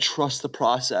just got to trust the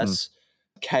process.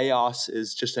 Chaos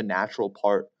is just a natural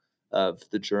part of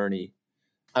the journey.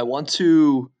 I want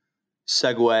to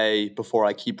segue before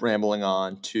I keep rambling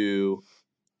on to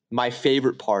my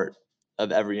favorite part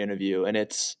of every interview, and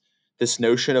it's this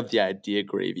notion of the idea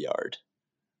graveyard,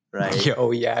 right?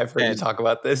 Oh yeah, I've heard you talk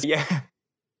about this. Yeah.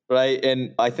 Right.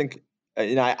 And I think,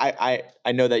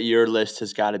 I know that your list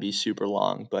has got to be super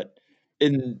long, but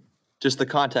in just the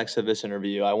context of this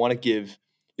interview, I want to give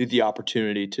you the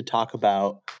opportunity to talk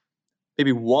about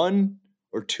maybe one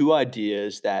or two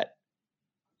ideas that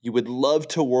you would love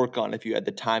to work on if you had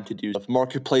the time to do. If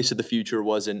Marketplace of the Future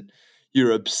wasn't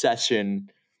your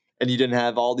obsession and you didn't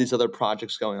have all these other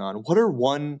projects going on, what are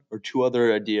one or two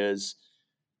other ideas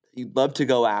that you'd love to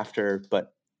go after,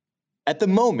 but at the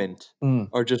moment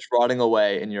are just rotting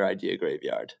away in your idea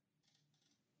graveyard?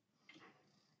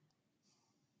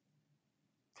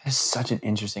 That's such an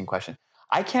interesting question.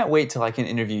 I can't wait till I can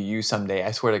interview you someday.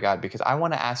 I swear to God, because I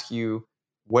want to ask you,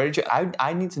 where did you?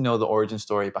 I need to know the origin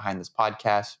story behind this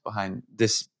podcast, behind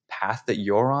this path that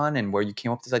you're on, and where you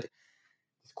came up with this idea.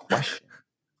 This question,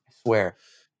 I swear.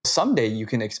 Someday you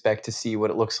can expect to see what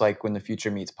it looks like when the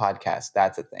future meets podcast.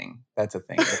 That's a thing. That's a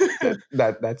thing.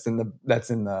 That's in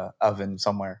the oven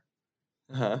somewhere.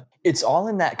 Uh-huh. It's all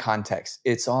in that context.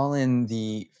 It's all in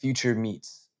the future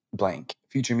meets blank,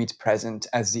 future meets present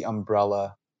as the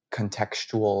umbrella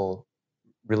contextual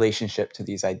relationship to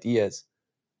these ideas.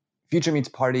 Future meets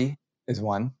party is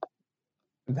one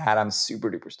that I'm super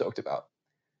duper stoked about.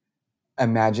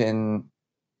 Imagine,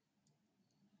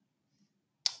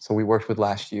 so we worked with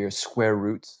last year Square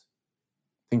Roots.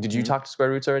 Did you talk to Square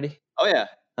Roots already? Oh yeah.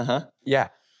 Uh-huh. Yeah.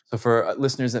 So for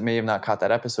listeners that may have not caught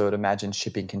that episode, imagine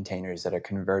shipping containers that are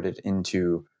converted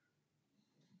into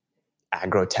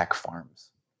agrotech farms.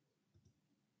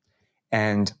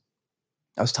 And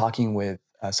I was talking with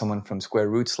someone from Square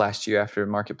Roots last year after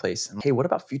Marketplace, and hey, what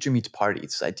about Future Meets Party?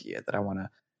 This idea that I want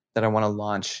to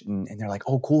launch, and they're like,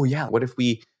 oh, cool, yeah. What if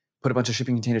we put a bunch of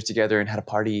shipping containers together and had a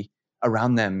party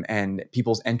around them, and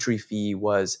people's entry fee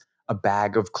was a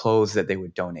bag of clothes that they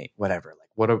would donate, whatever.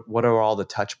 Like, what are all the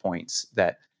touch points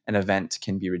that an event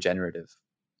can be regenerative,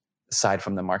 aside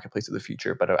from the Marketplace of the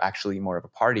future, but are actually more of a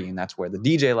party, and that's where the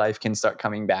DJ life can start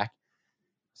coming back.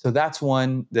 So that's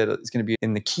one that is going to be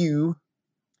in the queue.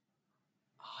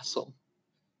 Awesome.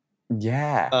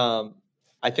 Yeah.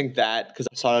 I think that, because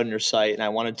I saw it on your site and I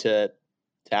wanted to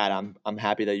add, I'm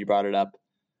happy that you brought it up.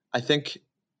 I think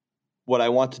what I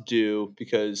want to do,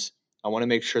 because I want to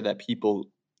make sure that people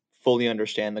fully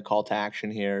understand the call to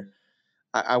action here,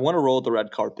 I want to roll the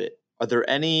red carpet. Are there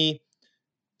any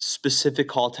specific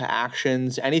call to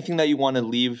actions, anything that you want to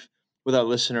leave with our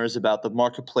listeners about the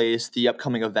Marketplace, the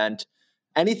upcoming event,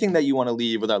 anything that you want to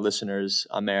leave with our listeners,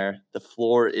 Amer? The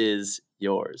floor is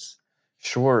yours.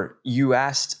 Sure. You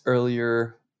asked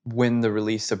earlier when the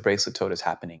release of Bracelet Tote is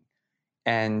happening,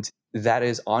 and that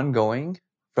is ongoing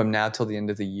from now till the end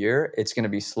of the year. It's going to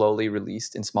be slowly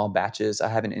released in small batches. I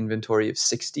have an inventory of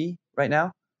 60 right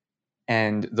now,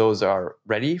 and those are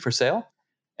ready for sale.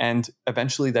 And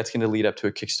eventually that's going to lead up to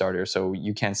a Kickstarter. So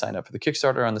you can sign up for the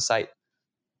Kickstarter on the site.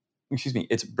 Excuse me,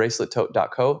 it's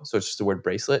bracelettote.co. So it's just the word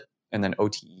bracelet and then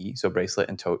OTE. So bracelet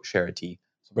and tote share a T.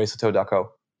 So bracelettote.co.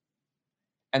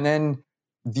 And then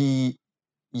the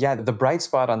bright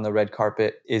spot on the red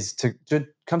carpet is to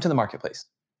come to the Marketplace.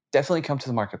 Definitely come to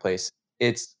the Marketplace.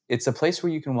 It's a place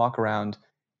where you can walk around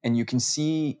and you can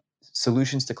see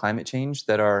solutions to climate change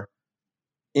that are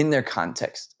in their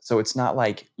context. So it's not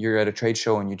like you're at a trade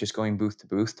show and you're just going booth to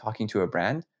booth talking to a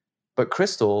brand. But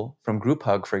Crystal from Group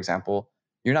Hug, for example,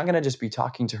 you're not going to just be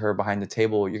talking to her behind the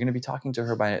table. You're going to be talking to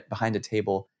her behind a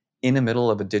table in the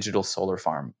middle of a digital solar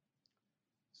farm.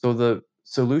 So the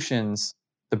solutions,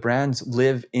 the brands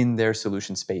live in their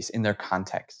solution space, in their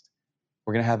context.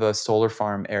 We're going to have a solar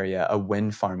farm area, a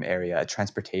wind farm area, a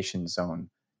transportation zone.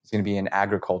 There's going to be an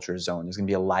agriculture zone. There's going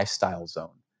to be a lifestyle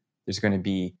zone. There's going to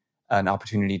be an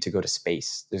opportunity to go to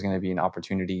space. There's going to be an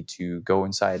opportunity to go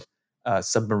inside a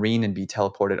submarine and be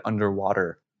teleported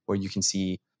underwater, where you can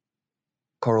see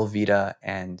Coral Vita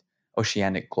and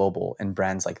Oceanic Global and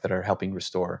brands like that are helping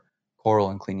restore coral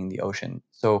and cleaning the ocean.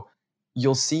 So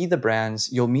you'll see the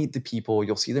brands, you'll meet the people,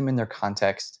 you'll see them in their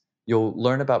context. You'll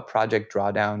learn about Project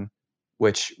Drawdown,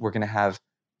 which we're going to have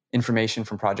information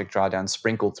from Project Drawdown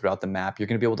sprinkled throughout the map. You're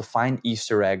going to be able to find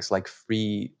Easter eggs like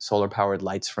free solar-powered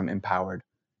lights from Empowered.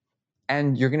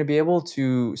 And you're going to be able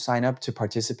to sign up to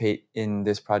participate in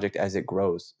this project as it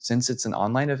grows. Since it's an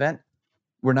online event,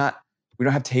 we don't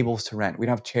have tables to rent. We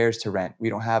don't have chairs to rent. We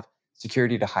don't have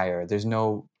security to hire. There's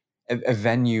no a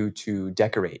venue to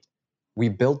decorate. We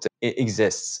built it. It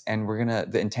exists. And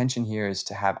the intention here is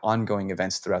to have ongoing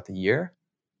events throughout the year.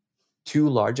 2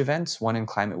 large events, one in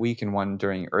Climate Week and one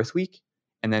during Earth Week,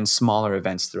 and then smaller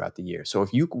events throughout the year. So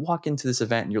if you walk into this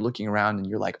event and you're looking around and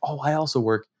you're like, oh, I also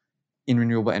work in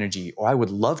renewable energy, or I would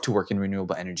love to work in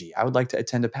renewable energy. I would like to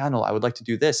attend a panel. I would like to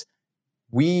do this.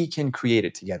 We can create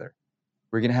it together.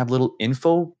 We're going to have little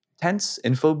info tents,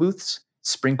 info booths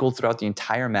sprinkled throughout the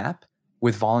entire map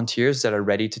with volunteers that are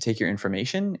ready to take your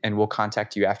information, and we'll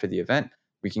contact you after the event.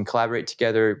 We can collaborate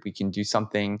together. We can do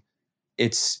something.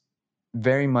 It's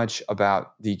very much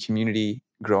about the community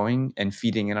growing and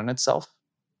feeding in on itself.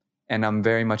 And I'm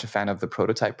very much a fan of the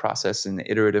prototype process and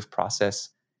the iterative process.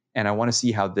 And I want to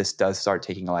see how this does start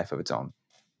taking a life of its own.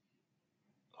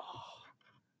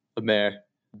 Amer,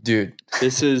 dude,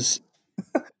 this is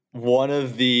one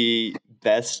of the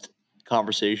best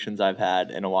conversations I've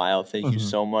had in a while. Thank you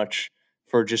so much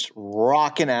for just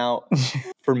rocking out,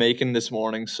 for making this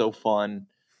morning so fun.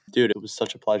 Dude, it was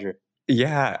such a pleasure.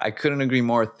 Yeah, I couldn't agree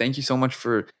more. Thank you so much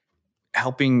for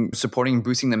helping, supporting,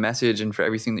 boosting the message, and for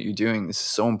everything that you're doing. This is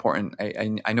so important.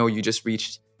 I know you just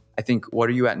reached, I think, what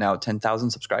are you at now?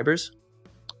 10,000 subscribers?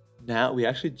 Now we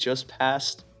actually just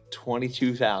passed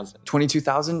 22,000.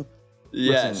 22,000?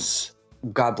 Yes. Listen,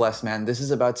 God bless, man. This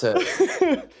is about to,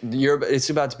 it's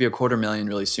about to be 250,000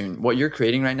 really soon. What you're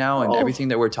creating right now and everything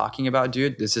that we're talking about,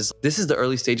 dude, this is the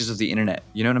early stages of the internet.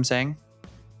 You know what I'm saying?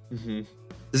 Mm-hmm.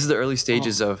 This is the early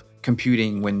stages of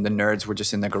computing, when the nerds were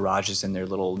just in their garages in their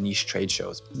little niche trade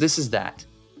shows. This is that.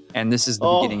 And this is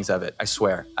the beginnings of it. I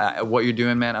swear. What you're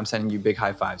doing, man, I'm sending you big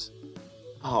high fives.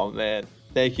 Oh, man.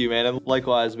 Thank you, man. And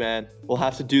likewise, man. We'll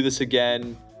have to do this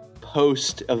again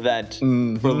post-event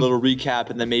for a little recap,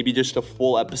 and then maybe just a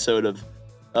full episode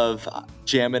of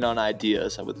jamming on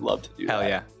ideas. I would love to do that. Hell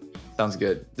yeah. Sounds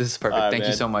good. This is perfect. Thank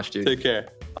you so much, dude. Take care.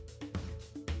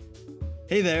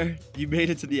 Hey there. You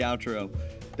made it to the outro.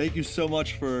 Thank you so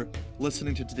much for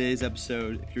listening to today's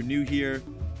episode. If you're new here,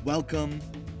 welcome.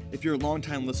 If you're a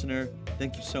longtime listener,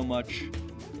 thank you so much.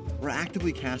 We're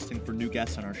actively casting for new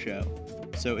guests on our show.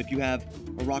 So if you have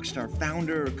a rockstar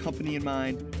founder or company in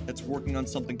mind that's working on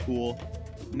something cool,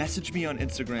 message me on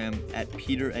Instagram at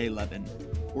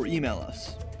PeterA11 or email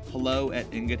us,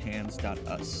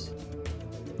 hello@ingoodhands.us.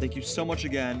 Thank you so much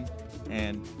again,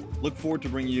 and look forward to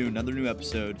bringing you another new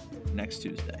episode next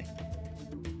Tuesday.